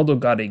goal. Ronaldo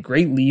got a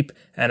great leap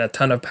and a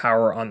ton of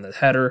power on the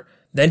header.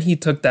 Then he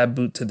took that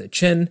boot to the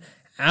chin.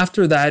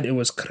 After that, it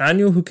was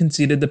Cragno who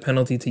conceded the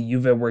penalty to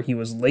Juve where he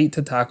was late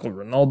to tackle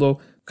Ronaldo.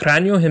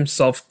 Cragno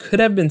himself could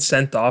have been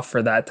sent off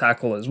for that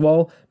tackle as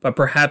well, but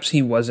perhaps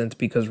he wasn't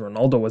because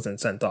Ronaldo wasn't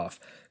sent off.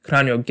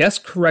 Cragno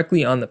guessed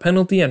correctly on the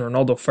penalty and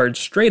Ronaldo fired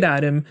straight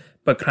at him,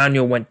 but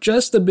Cragno went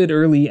just a bit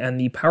early and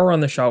the power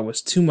on the shot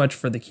was too much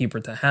for the keeper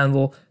to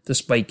handle,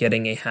 despite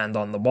getting a hand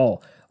on the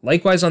ball.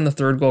 Likewise on the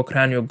third goal,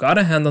 Cragno got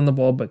a hand on the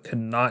ball but could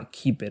not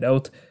keep it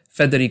out.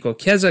 Federico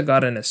Chiesa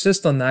got an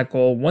assist on that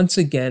goal. Once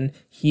again,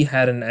 he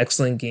had an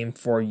excellent game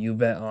for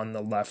Juve on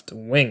the left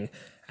wing.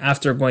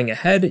 After going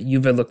ahead,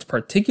 Juve looked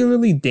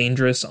particularly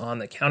dangerous on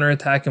the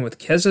counterattack, and with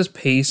Chiesa's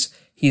pace,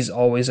 he's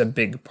always a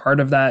big part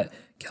of that.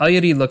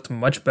 Cagliari looked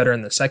much better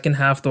in the second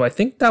half, though I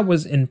think that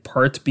was in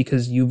part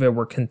because Juve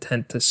were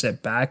content to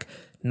sit back.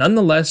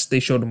 Nonetheless, they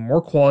showed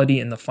more quality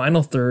in the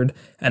final third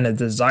and a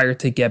desire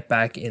to get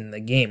back in the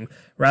game.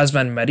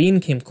 Razvan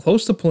Marin came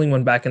close to pulling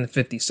one back in the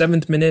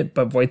 57th minute,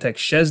 but Wojtek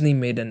Szczesny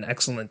made an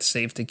excellent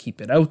save to keep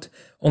it out.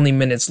 Only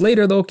minutes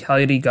later, though,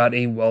 Cagliari got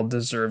a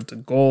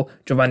well-deserved goal.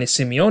 Giovanni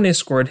Simeone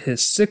scored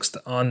his 6th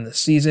on the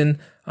season.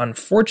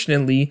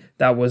 Unfortunately,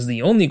 that was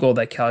the only goal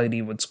that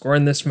Cagliari would score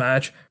in this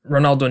match.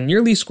 Ronaldo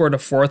nearly scored a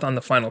 4th on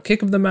the final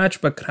kick of the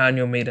match, but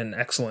Cragno made an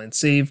excellent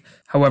save.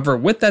 However,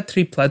 with that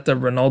tripleta,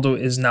 Ronaldo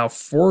is now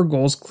 4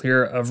 goals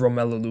clear of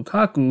Romelu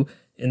Lukaku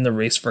in the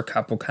race for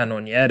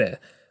Capocannoniere.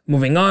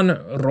 Moving on,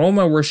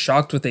 Roma were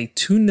shocked with a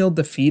 2-0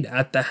 defeat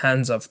at the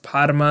hands of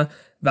Parma.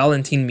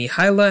 Valentin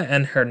Mihaila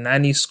and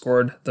Hernani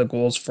scored the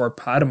goals for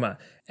Parma.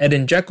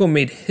 Edin Dzeko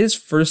made his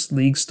first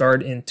league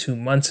start in 2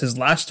 months. His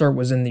last start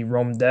was in the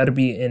Rome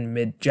derby in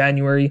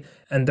mid-January.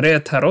 Andrea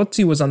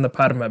Tarozzi was on the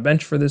Parma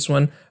bench for this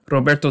one.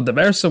 Roberto De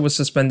Versa was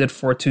suspended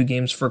for 2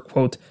 games for,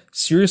 quote,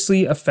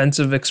 seriously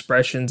offensive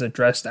expressions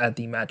addressed at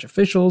the match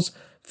officials,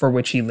 for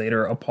which he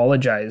later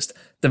apologized.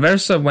 De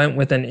Versa went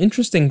with an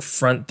interesting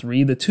front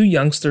 3. The 2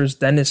 youngsters,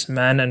 Dennis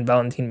Mann and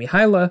Valentin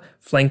Mihaila,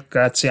 flanked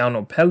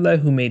Graziano Pelle,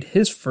 who made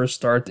his first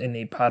start in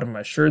a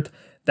Parma shirt.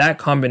 That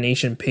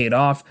combination paid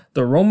off.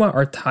 The Roma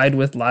are tied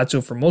with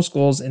Lazio for most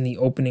goals in the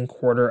opening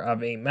quarter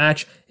of a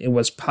match. It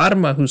was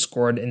Parma who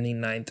scored in the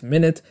 9th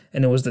minute,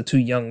 and it was the 2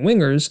 young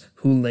wingers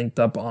who linked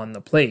up on the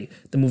play.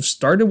 The move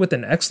started with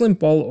an excellent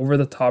ball over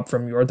the top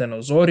from Jordan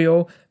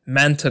Osorio.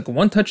 Man took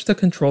 1 touch to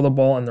control the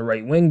ball on the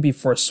right wing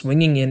before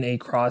swinging in a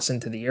cross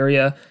into the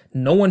area.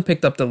 No one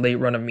picked up the late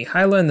run of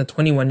Mihaila, and the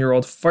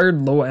 21-year-old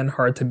fired low and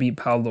hard to beat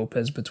Pau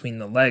Lopez between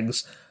the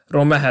legs.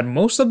 Roma had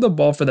most of the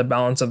ball for the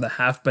balance of the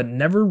half, but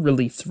never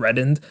really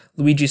threatened.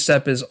 Luigi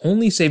Seppe's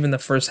only save in the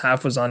first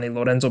half was on a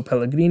Lorenzo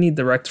Pellegrini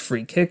direct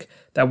free kick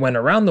that went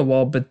around the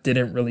wall but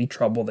didn't really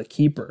trouble the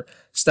keeper.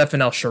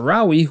 Stefan El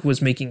Shaarawy, who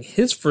was making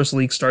his first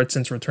league start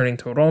since returning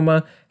to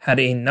Roma, had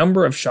a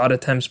number of shot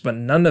attempts, but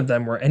none of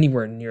them were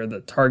anywhere near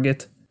the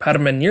target.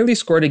 Parma nearly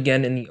scored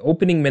again in the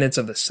opening minutes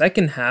of the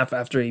second half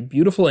after a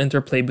beautiful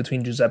interplay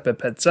between Giuseppe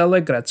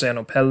Pezzella,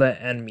 Graziano Pelle,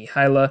 and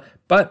Mihaila,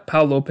 but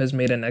Pau Lopez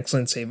made an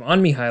excellent save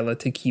on Mihaila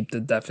to keep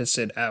the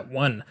deficit at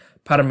 1.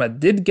 Parma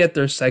did get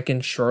their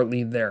second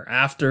shortly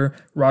thereafter.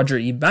 Roger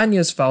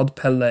Ibanez fouled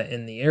Pelle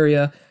in the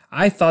area.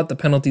 I thought the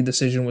penalty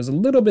decision was a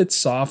little bit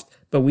soft,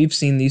 but we've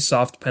seen these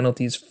soft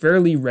penalties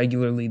fairly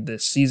regularly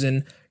this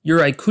season.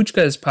 Juraj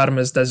Kučka is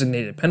Parma's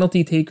designated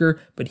penalty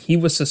taker, but he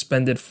was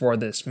suspended for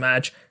this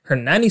match.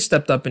 Hernani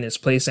stepped up in his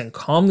place and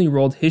calmly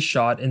rolled his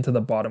shot into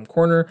the bottom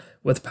corner,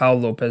 with Pau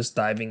Lopez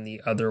diving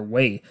the other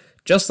way.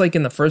 Just like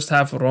in the first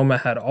half, Roma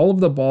had all of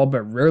the ball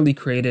but rarely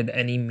created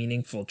any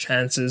meaningful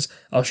chances.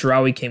 El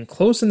Shaarawy came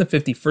close in the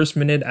 51st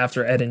minute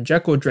after Edin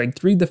Dzeko dragged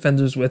 3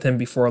 defenders with him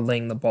before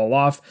laying the ball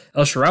off.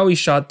 El Shaarawy's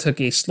shot took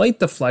a slight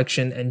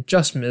deflection and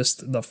just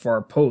missed the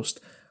far post.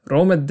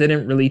 Roma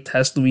didn't really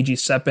test Luigi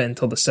Sepe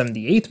until the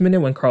 78th minute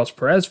when Carlos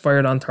Perez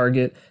fired on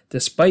target.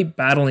 Despite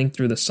battling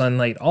through the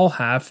sunlight all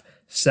half,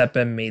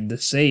 Sepe made the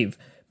save.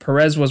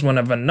 Perez was one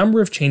of a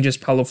number of changes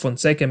Paulo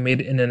Fonseca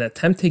made in an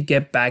attempt to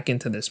get back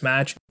into this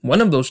match.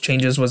 One of those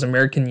changes was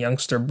American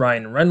youngster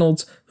Brian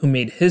Reynolds, who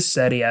made his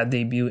Serie A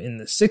debut in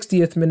the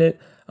 60th minute.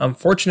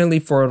 Unfortunately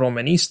for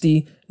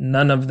Romanisti,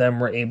 none of them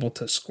were able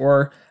to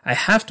score. I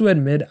have to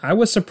admit, I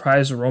was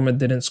surprised Roma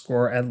didn't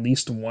score at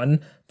least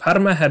one.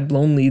 Parma had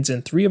blown leads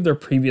in 3 of their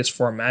previous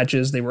 4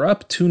 matches. They were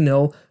up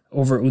 2-0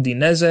 over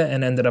Udinese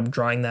and ended up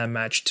drawing that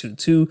match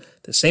 2-2.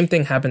 The same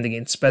thing happened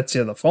against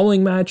Spezia the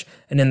following match,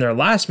 and in their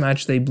last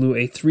match they blew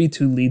a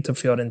 3-2 lead to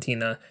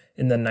Fiorentina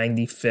in the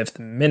 95th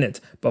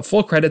minute. But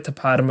full credit to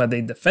Parma,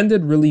 they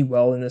defended really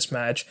well in this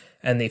match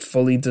and they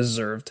fully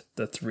deserved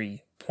the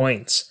 3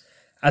 points.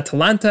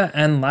 Atalanta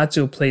and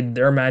Lazio played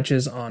their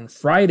matches on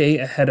Friday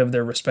ahead of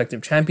their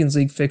respective Champions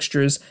League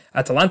fixtures.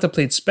 Atalanta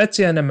played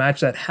Spezia in a match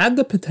that had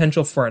the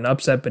potential for an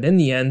upset, but in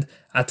the end,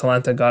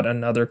 Atalanta got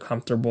another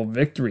comfortable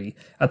victory.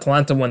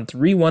 Atalanta won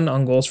 3-1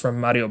 on goals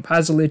from Mario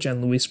Pasalic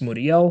and Luis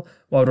Muriel,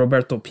 while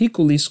Roberto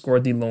Piccoli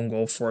scored the lone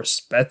goal for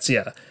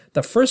Spezia.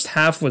 The first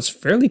half was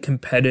fairly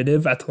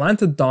competitive.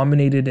 Atalanta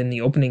dominated in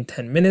the opening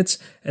 10 minutes,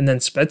 and then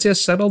Spezia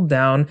settled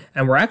down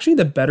and were actually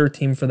the better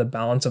team for the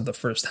balance of the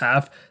first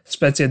half.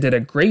 Spezia did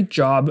a great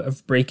job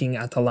of breaking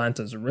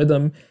Atalanta's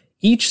rhythm.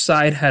 Each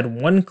side had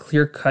one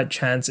clear-cut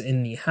chance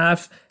in the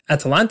half.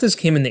 Atalanta's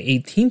came in the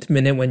 18th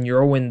minute when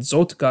Jeroen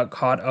Zoet got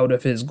caught out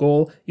of his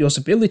goal.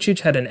 Josip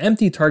Ilicic had an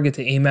empty target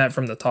to aim at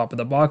from the top of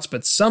the box,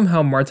 but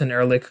somehow Martin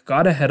Ehrlich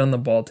got ahead on the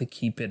ball to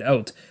keep it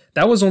out.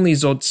 That was only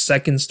Zoet's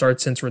second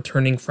start since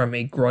returning from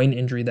a groin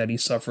injury that he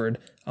suffered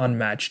on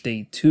match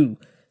day 2.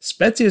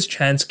 Spezia's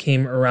chance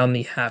came around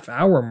the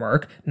half-hour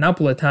mark.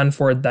 Napolitan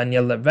forward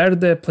Daniele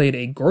Verde played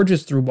a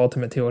gorgeous through ball to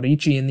Matteo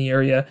Ricci in the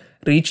area.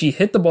 Ricci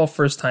hit the ball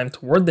first time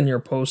toward the near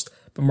post,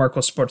 but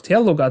Marco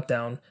Sportiello got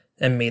down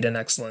and made an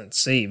excellent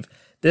save.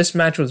 This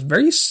match was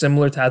very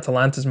similar to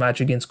Atalanta's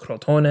match against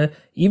Crotone.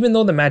 Even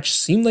though the match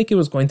seemed like it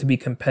was going to be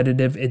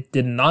competitive, it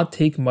did not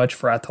take much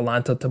for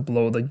Atalanta to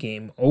blow the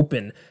game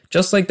open.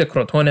 Just like the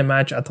Crotone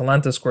match,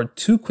 Atalanta scored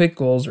 2 quick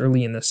goals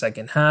early in the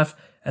second half,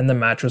 and the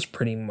match was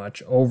pretty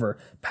much over.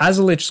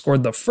 Pasalic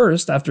scored the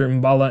first after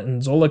Mbala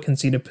and Zola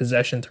conceded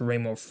possession to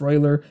Remo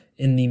Freuler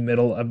in the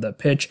middle of the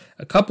pitch.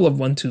 A couple of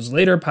 1-2s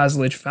later,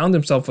 Pasalic found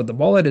himself with the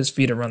ball at his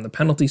feet around the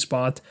penalty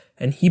spot,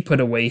 and he put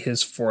away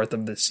his 4th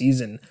of the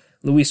season.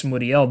 Luis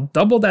Muriel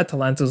doubled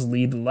Atalanta's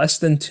lead less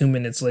than 2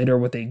 minutes later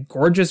with a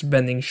gorgeous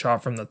bending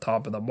shot from the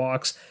top of the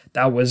box.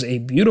 That was a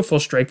beautiful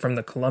strike from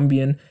the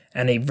Colombian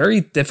and a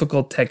very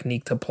difficult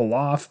technique to pull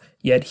off,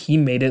 yet he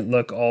made it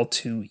look all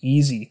too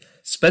easy.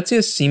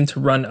 Spezia seemed to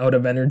run out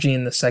of energy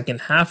in the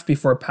second half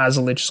before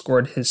Pasalic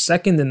scored his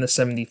second in the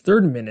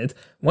 73rd minute.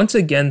 Once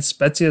again,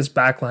 Spezia's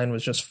backline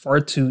was just far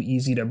too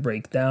easy to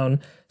break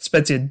down.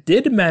 Spezia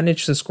did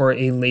manage to score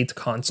a late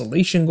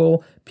consolation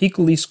goal.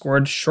 Piccoli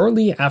scored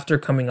shortly after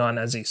coming on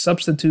as a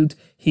substitute.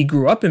 He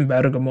grew up in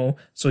Bergamo,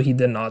 so he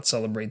did not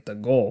celebrate the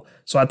goal.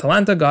 So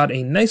Atalanta got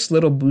a nice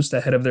little boost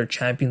ahead of their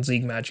Champions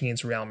League match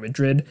against Real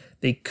Madrid.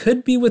 They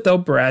could be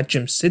without Berat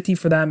Djimsiti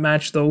for that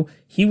match though.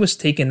 He was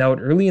taken out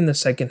early in the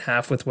second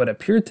half with what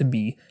appeared to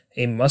be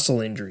a muscle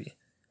injury.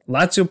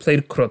 Lazio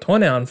played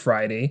Crotone on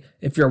Friday.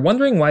 If you're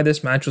wondering why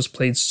this match was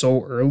played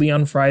so early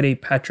on Friday,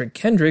 Patrick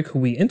Kendrick, who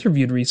we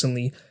interviewed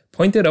recently,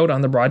 pointed out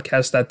on the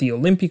broadcast that the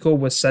Olimpico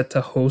was set to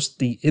host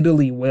the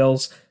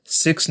Italy-Wales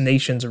Six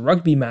Nations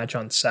rugby match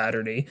on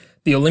Saturday.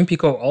 The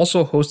Olimpico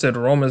also hosted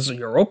Roma's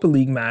Europa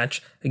League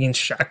match against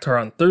Shakhtar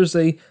on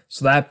Thursday,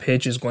 so that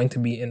pitch is going to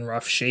be in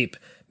rough shape.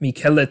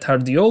 Michele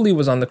Tardioli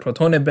was on the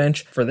Crotone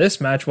bench for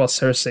this match while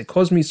Serse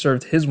Cosmi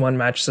served his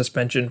 1-match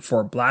suspension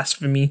for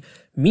blasphemy.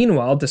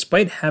 Meanwhile,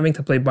 despite having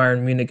to play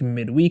Bayern Munich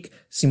midweek,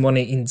 Simone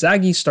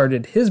Inzaghi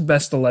started his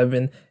best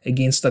 11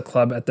 against the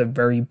club at the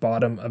very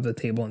bottom of the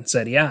table in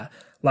Serie A.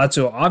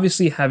 Lazio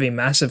obviously have a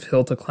massive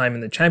hill to climb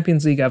in the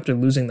Champions League after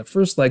losing the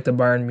first leg to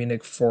Bayern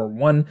Munich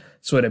 4-1,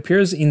 so it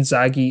appears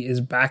Inzaghi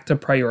is back to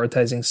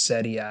prioritizing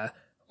Serie A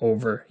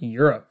over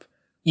Europe.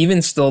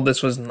 Even still,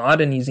 this was not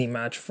an easy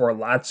match for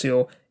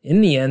Lazio. In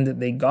the end,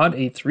 they got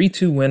a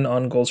 3-2 win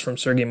on goals from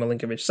Sergej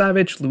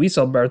Milinkovic-Savic, Luis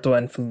Alberto,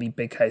 and Felipe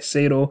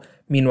Caicedo.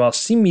 Meanwhile,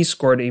 Simi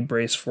scored a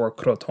brace for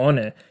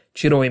Crotone.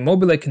 Ciro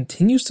Immobile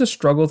continues to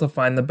struggle to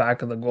find the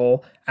back of the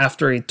goal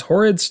after a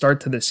torrid start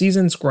to the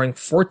season, scoring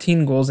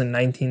 14 goals in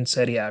 19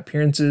 Serie A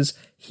appearances.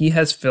 He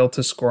has failed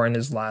to score in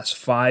his last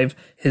 5.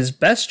 His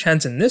best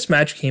chance in this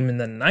match came in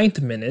the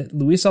 9th minute.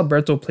 Luis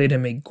Alberto played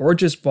him a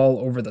gorgeous ball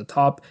over the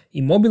top.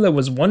 Immobile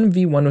was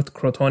 1v1 with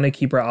Crotone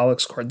keeper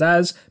Alex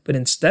Cordaz, but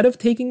instead of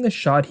taking the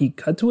shot, he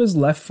cut to his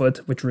left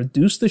foot, which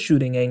reduced the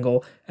shooting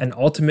angle, and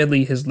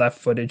ultimately his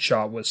left-footed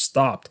shot was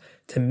stopped.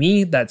 To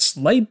me, that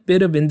slight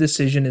bit of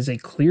indecision is a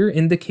clear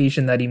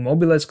indication that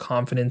Immobile's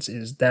confidence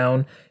is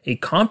down. A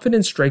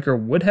confident striker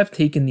would have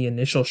taken the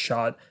initial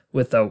shot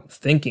without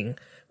thinking.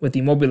 With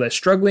Immobile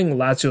struggling,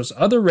 Lazio's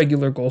other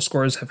regular goal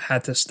scorers have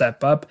had to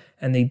step up,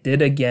 and they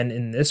did again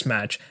in this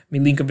match.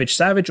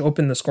 Milinkovic-Savic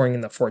opened the scoring in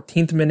the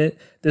 14th minute.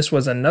 This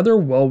was another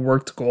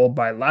well-worked goal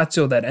by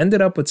Lazio that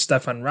ended up with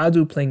Stefan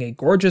Radu playing a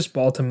gorgeous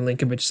ball to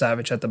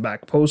Milinkovic-Savic at the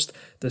back post.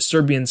 The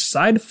Serbian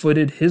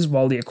side-footed his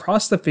volley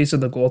across the face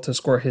of the goal to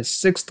score his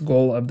 6th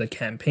goal of the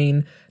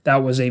campaign.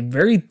 That was a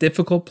very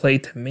difficult play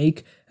to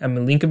make, and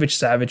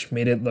Milinkovic-Savic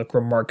made it look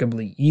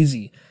remarkably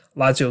easy.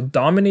 Lazio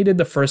dominated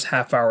the first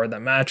half hour of the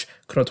match.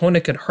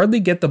 Crotone could hardly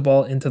get the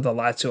ball into the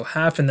Lazio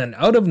half, and then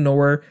out of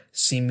nowhere,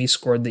 Simi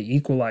scored the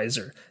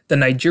equalizer. The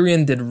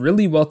Nigerian did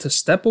really well to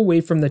step away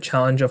from the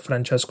challenge of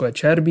Francesco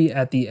Acerbi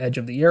at the edge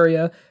of the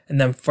area, and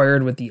then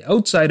fired with the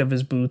outside of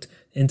his boot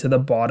into the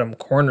bottom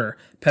corner.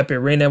 Pepe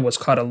Reina was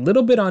caught a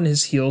little bit on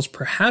his heels,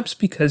 perhaps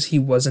because he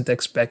wasn't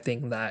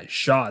expecting that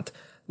shot.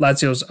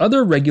 Lazio's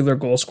other regular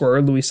goal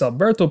scorer, Luis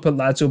Alberto, put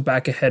Lazio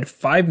back ahead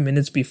 5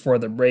 minutes before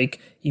the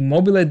break.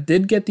 Immobile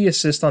did get the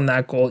assist on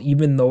that goal,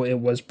 even though it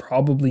was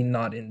probably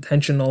not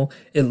intentional.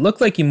 It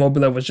looked like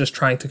Immobile was just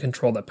trying to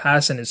control the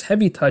pass, and his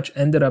heavy touch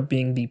ended up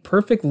being the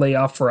perfect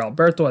layoff for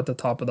Alberto at the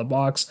top of the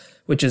box,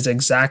 which is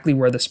exactly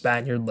where the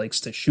Spaniard likes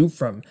to shoot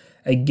from.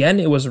 Again,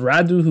 it was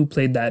Radu who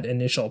played that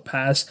initial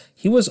pass.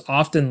 He was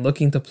often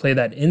looking to play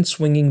that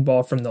in-swinging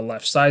ball from the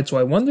left side, so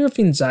I wonder if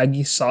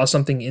Inzaghi saw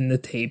something in the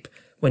tape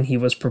when he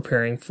was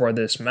preparing for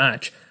this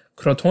match.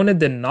 Crotone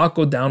did not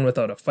go down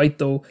without a fight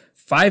though.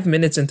 5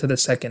 minutes into the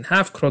second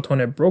half,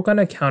 Crotone broke on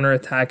a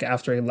counter-attack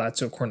after a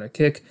Lazio corner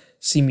kick.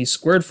 Simi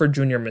squared for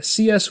Junior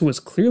Messias, who was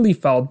clearly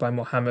fouled by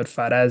Mohamed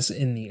Faraz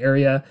in the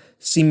area.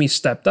 Simi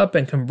stepped up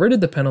and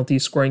converted the penalty,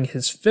 scoring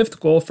his 5th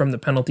goal from the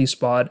penalty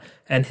spot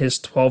and his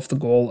 12th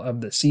goal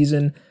of the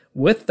season.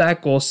 With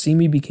that goal,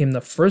 Simi became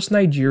the first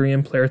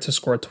Nigerian player to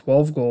score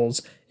 12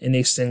 goals in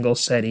a single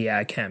Serie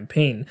A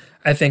campaign.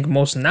 I think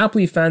most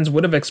Napoli fans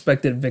would have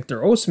expected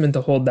Victor Osimhen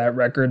to hold that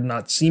record,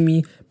 not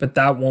Simi, but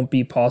that won't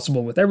be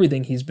possible with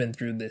everything he's been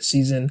through this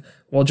season.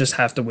 We'll just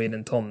have to wait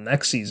until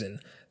next season.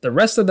 The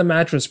rest of the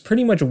match was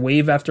pretty much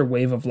wave after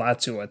wave of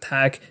Lazio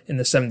attack. In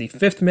the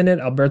 75th minute,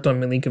 Alberto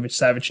and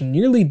Milinkovic-Savic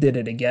nearly did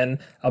it again.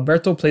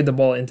 Alberto played the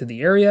ball into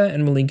the area,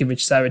 and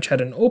Milinkovic-Savic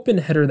had an open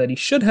header that he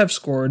should have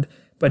scored,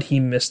 but he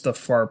missed the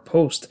far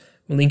post.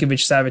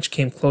 Milinkovic-Savic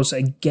came close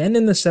again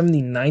in the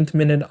 79th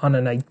minute on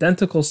an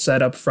identical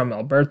setup from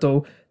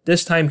Alberto.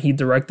 This time he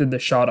directed the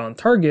shot on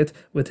target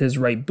with his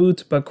right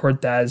boot, but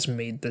Cordaz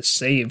made the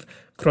save.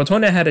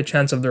 Crotone had a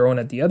chance of their own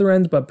at the other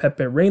end, but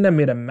Pepe Reina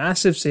made a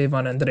massive save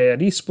on Andrea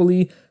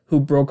Rispoli, who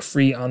broke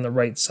free on the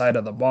right side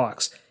of the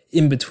box.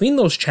 In between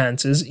those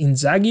chances,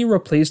 Inzaghi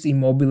replaced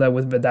Immobile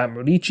with Vedat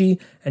Murici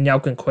and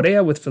Joaquin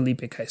Correa with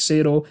Felipe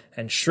Caicedo,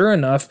 and sure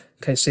enough,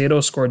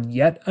 Caicedo scored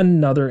yet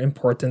another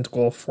important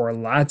goal for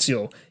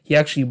Lazio. He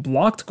actually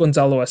blocked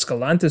Gonzalo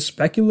Escalante's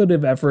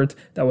speculative effort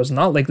that was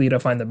not likely to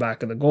find the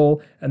back of the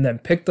goal, and then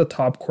picked the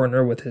top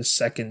corner with his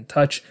second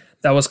touch.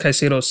 That was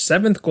Caicedo's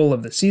 7th goal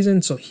of the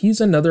season, so he's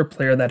another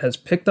player that has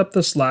picked up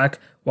the slack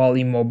while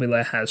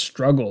Immobile has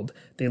struggled.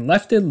 They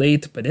left it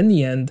late, but in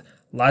the end,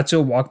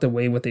 Lazio walked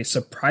away with a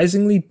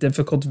surprisingly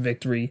difficult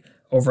victory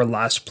over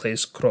last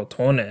place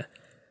Crotone.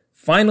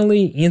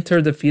 Finally, Inter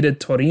defeated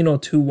Torino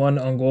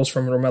 2-1 on goals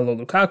from Romelu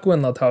Lukaku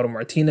and Lautaro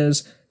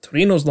Martinez.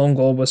 Torino's lone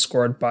goal was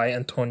scored by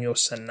Antonio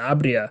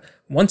Sanabria.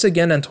 Once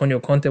again, Antonio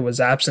Conte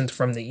was absent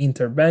from the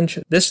Inter bench.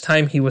 This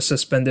time he was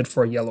suspended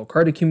for yellow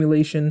card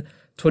accumulation.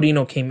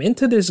 Torino came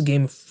into this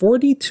game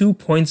 42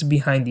 points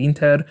behind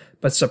Inter,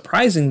 but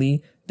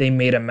surprisingly, they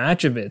made a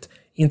match of it.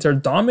 Inter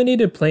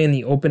dominated play in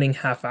the opening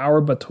half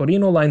hour, but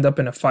Torino lined up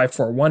in a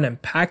 5-4-1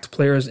 and packed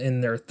players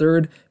in their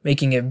third,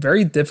 making it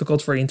very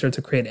difficult for Inter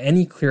to create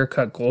any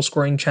clear-cut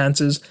goal-scoring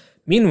chances.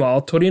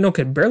 Meanwhile, Torino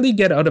could barely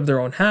get out of their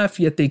own half,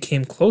 yet they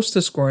came close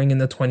to scoring in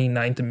the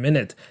 29th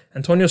minute.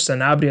 Antonio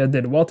Sanabria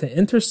did well to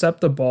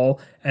intercept the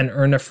ball and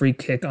earn a free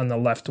kick on the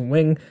left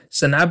wing.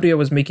 Sanabria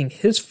was making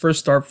his first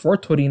start for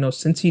Torino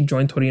since he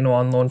joined Torino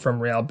on loan from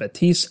Real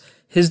Betis.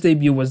 His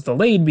debut was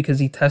delayed because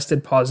he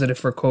tested positive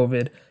for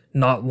COVID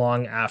not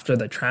long after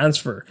the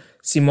transfer.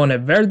 Simone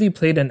Verdi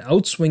played an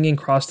outswinging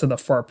cross to the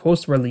far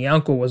post where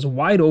Lianco was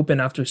wide open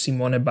after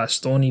Simone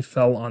Bastoni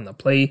fell on the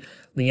play.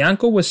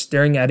 Lianco was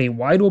staring at a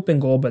wide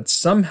open goal but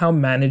somehow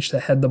managed to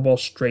head the ball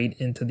straight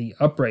into the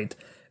upright.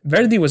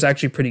 Verdi was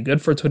actually pretty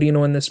good for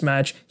Torino in this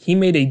match. He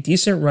made a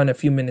decent run a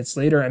few minutes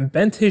later and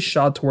bent his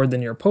shot toward the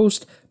near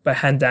post, but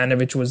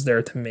Handanovic was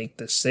there to make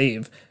the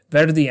save.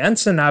 Verdi and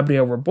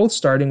Sanabria were both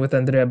starting with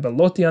Andrea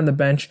Bellotti on the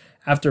bench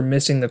after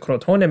missing the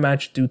Crotone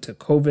match due to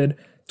COVID.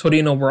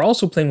 Torino were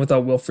also playing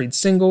without Wilfried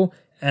Singo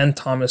and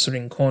Thomas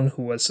Rincon,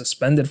 who was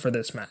suspended for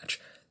this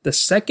match. The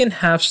second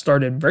half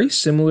started very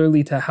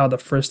similarly to how the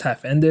first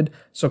half ended,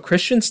 so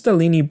Christian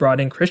Stellini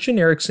brought in Christian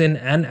Eriksen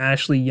and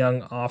Ashley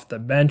Young off the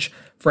bench.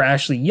 For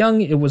Ashley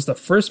Young, it was the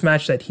first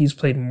match that he's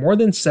played more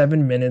than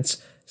 7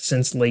 minutes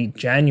since late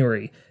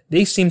January.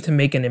 They seemed to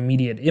make an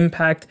immediate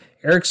impact.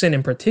 Eriksen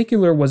in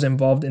particular was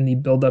involved in the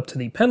build-up to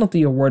the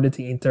penalty awarded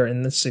to Inter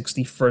in the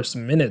 61st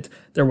minute.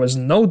 There was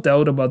no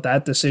doubt about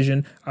that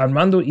decision.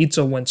 Armando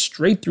Izzo went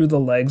straight through the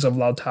legs of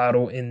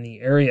Lautaro in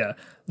the area.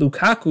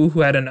 Lukaku,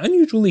 who had an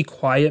unusually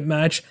quiet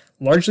match,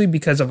 largely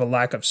because of a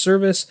lack of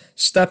service,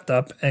 stepped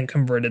up and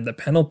converted the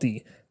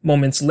penalty.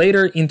 Moments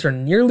later, Inter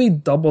nearly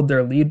doubled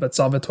their lead, but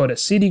Salvatore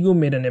Sirigu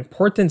made an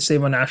important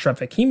save on Achraf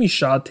Hakimi's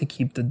shot to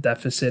keep the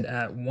deficit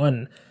at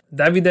 1.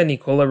 Davide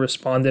Nicola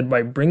responded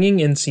by bringing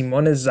in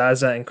Simone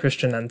Zaza and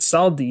Christian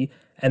Ansaldi,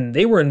 and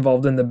they were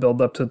involved in the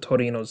build-up to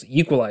Torino's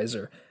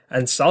equalizer.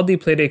 Ansaldi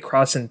played a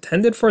cross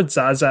intended for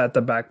Zaza at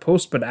the back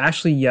post, but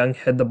Ashley Young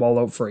headed the ball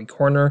out for a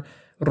corner.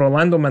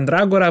 Rolando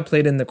Mandragora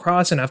played in the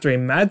cross, and after a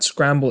mad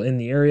scramble in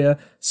the area,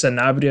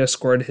 Sanabria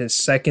scored his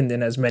second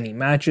in as many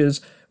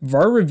matches.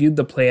 VAR reviewed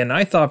the play, and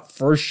I thought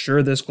for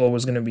sure this goal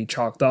was going to be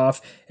chalked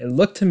off. It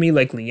looked to me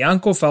like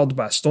Lianco fouled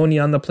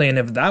Bastoni on the play, and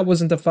if that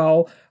wasn't a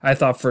foul, I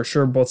thought for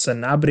sure both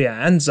Sanabria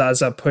and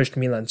Zaza pushed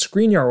Milan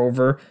Skriniar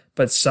over,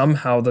 but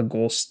somehow the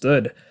goal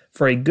stood.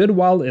 For a good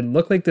while, it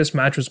looked like this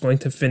match was going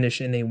to finish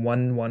in a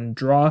 1-1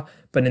 draw,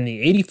 but in the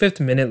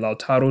 85th minute,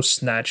 Lautaro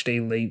snatched a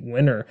late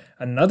winner.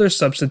 Another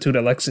substitute,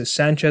 Alexis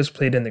Sanchez,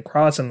 played in the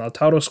cross, and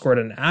Lautaro scored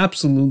an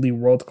absolutely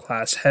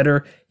world-class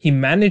header. He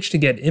managed to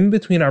get in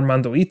between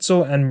Armando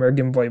Izzo and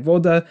Mergin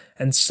Voivoda,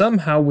 and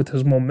somehow, with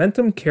his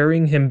momentum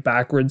carrying him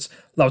backwards,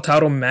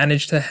 Lautaro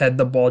managed to head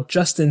the ball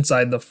just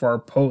inside the far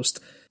post.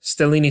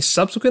 Stellini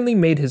subsequently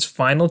made his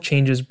final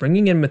changes,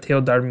 bringing in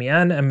Matteo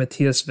Darmian and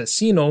Mattias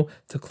Vecino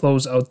to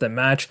close out the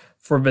match.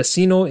 For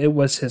Vecino, it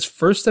was his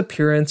first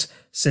appearance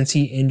since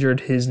he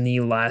injured his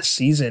knee last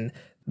season.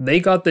 They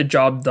got the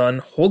job done,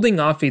 holding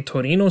off a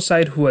Torino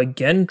side who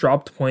again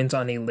dropped points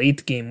on a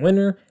late game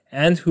winner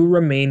and who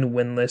remained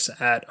winless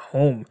at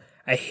home.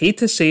 I hate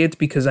to say it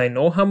because I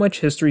know how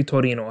much history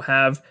Torino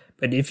have,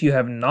 but if you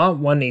have not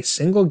won a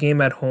single game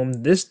at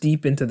home this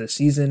deep into the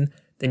season,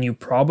 then you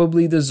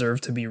probably deserve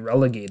to be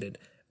relegated.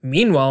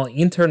 Meanwhile,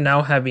 Inter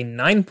now have a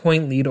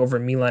 9-point lead over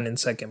Milan in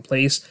second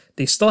place.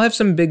 They still have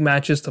some big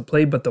matches to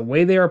play, but the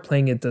way they are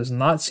playing, it does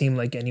not seem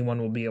like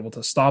anyone will be able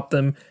to stop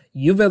them.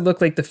 Juve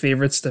look like the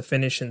favorites to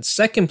finish in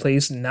second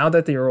place now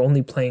that they are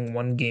only playing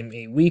one game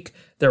a week.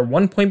 They're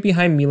 1 point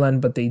behind Milan,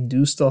 but they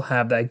do still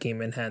have that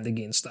game in hand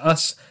against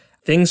us.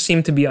 Things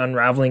seem to be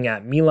unraveling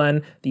at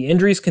Milan. The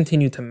injuries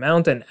continue to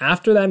mount, and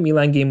after that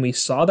Milan game, we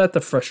saw that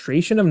the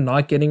frustration of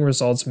not getting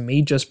results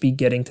may just be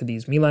getting to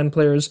these Milan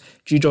players.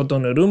 Gigio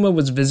Donnarumma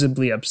was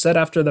visibly upset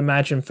after the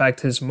match. In fact,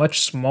 his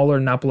much smaller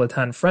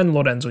Napolitan friend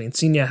Lorenzo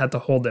Insigne had to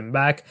hold him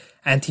back.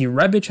 Ante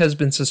Rebic has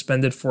been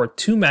suspended for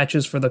 2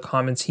 matches for the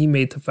comments he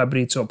made to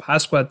Fabrizio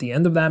Pasqua at the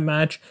end of that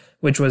match,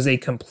 which was a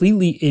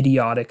completely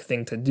idiotic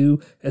thing to do,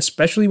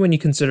 especially when you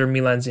consider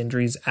Milan's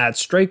injuries at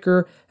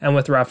striker and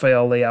with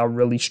Rafael Leao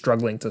really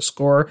struggling to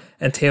score.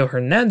 And Theo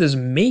Hernandez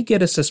may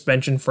get a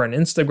suspension for an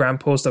Instagram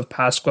post of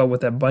Pasqua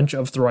with a bunch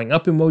of throwing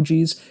up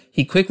emojis.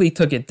 He quickly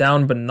took it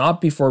down, but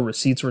not before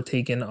receipts were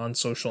taken on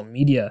social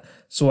media.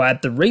 So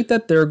at the rate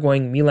that they're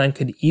going, Milan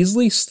could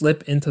easily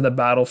slip into the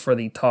battle for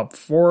the top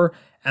 4.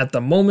 At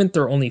the moment,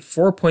 they're only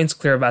 4 points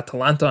clear of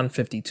Atalanta on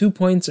 52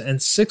 points and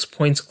 6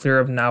 points clear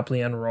of Napoli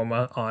and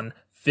Roma on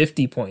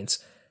 50 points.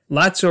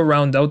 Lazio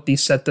round out the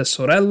Sette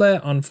Sorelle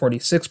on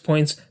 46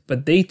 points,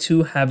 but they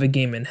too have a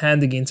game in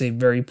hand against a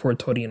very poor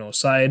Torino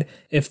side.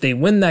 If they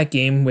win that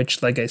game,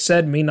 which like I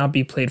said may not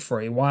be played for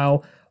a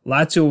while,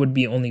 Lazio would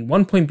be only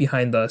 1 point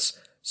behind us,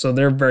 so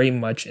they're very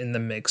much in the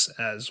mix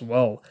as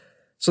well.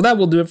 So that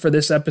will do it for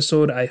this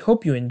episode. I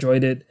hope you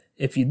enjoyed it.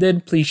 If you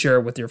did, please share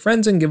it with your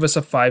friends and give us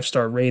a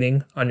 5-star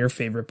rating on your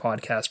favorite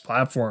podcast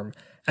platform.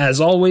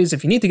 As always,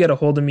 if you need to get a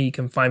hold of me, you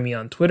can find me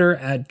on Twitter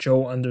at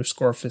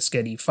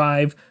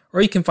Joe_Fischetti5,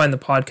 or you can find the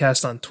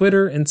podcast on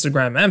Twitter,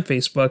 Instagram, and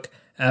Facebook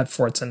at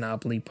Forza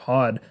Napoli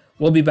Pod.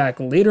 We'll be back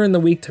later in the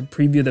week to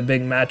preview the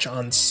big match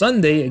on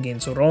Sunday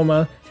against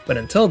Roma, but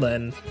until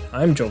then,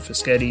 I'm Joe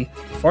Fischetti.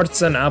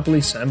 Forza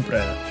Napoli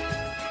sempre!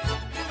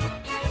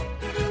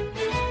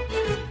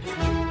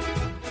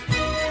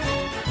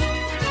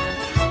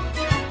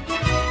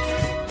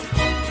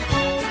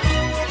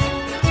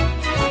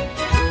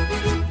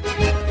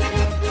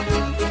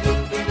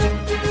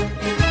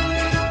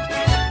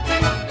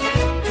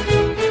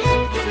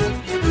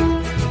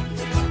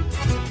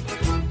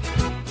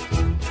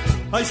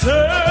 Ai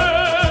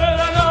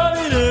sera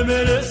navire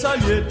me le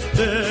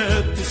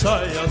sagliette tu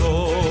sai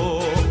adò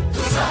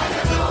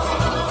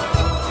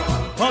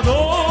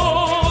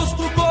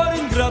sto cuore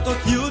ingrato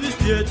chiudi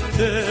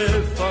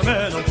spiette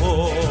famelo un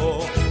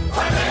po'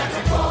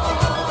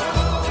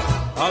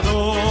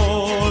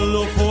 adò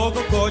lo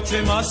fuoco coce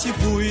ma si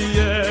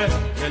fuie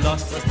e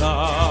lascia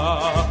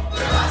sta.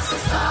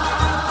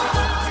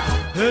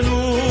 E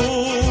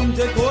non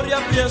te corri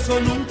appresso,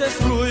 non te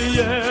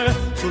struie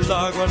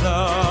sulla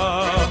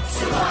guarda.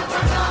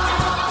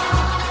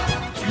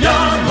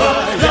 Yamma,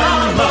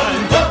 yamma,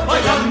 in coppa,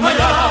 yamma,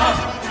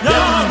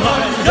 yamma,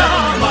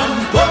 yamma,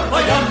 in coppa,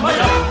 yamma,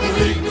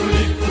 culi,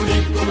 culi,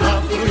 cula,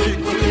 culi,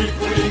 culi,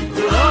 culi,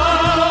 cula.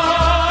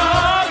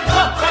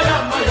 Coppa,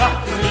 yamma,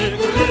 culi,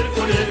 culi,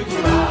 culi,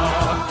 cula.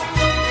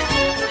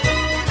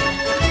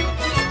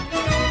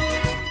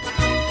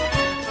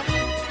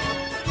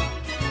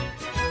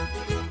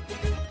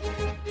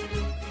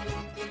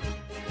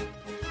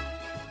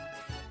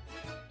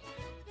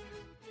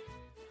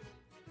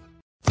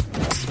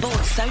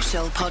 Sports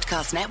Social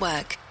Podcast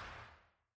Network.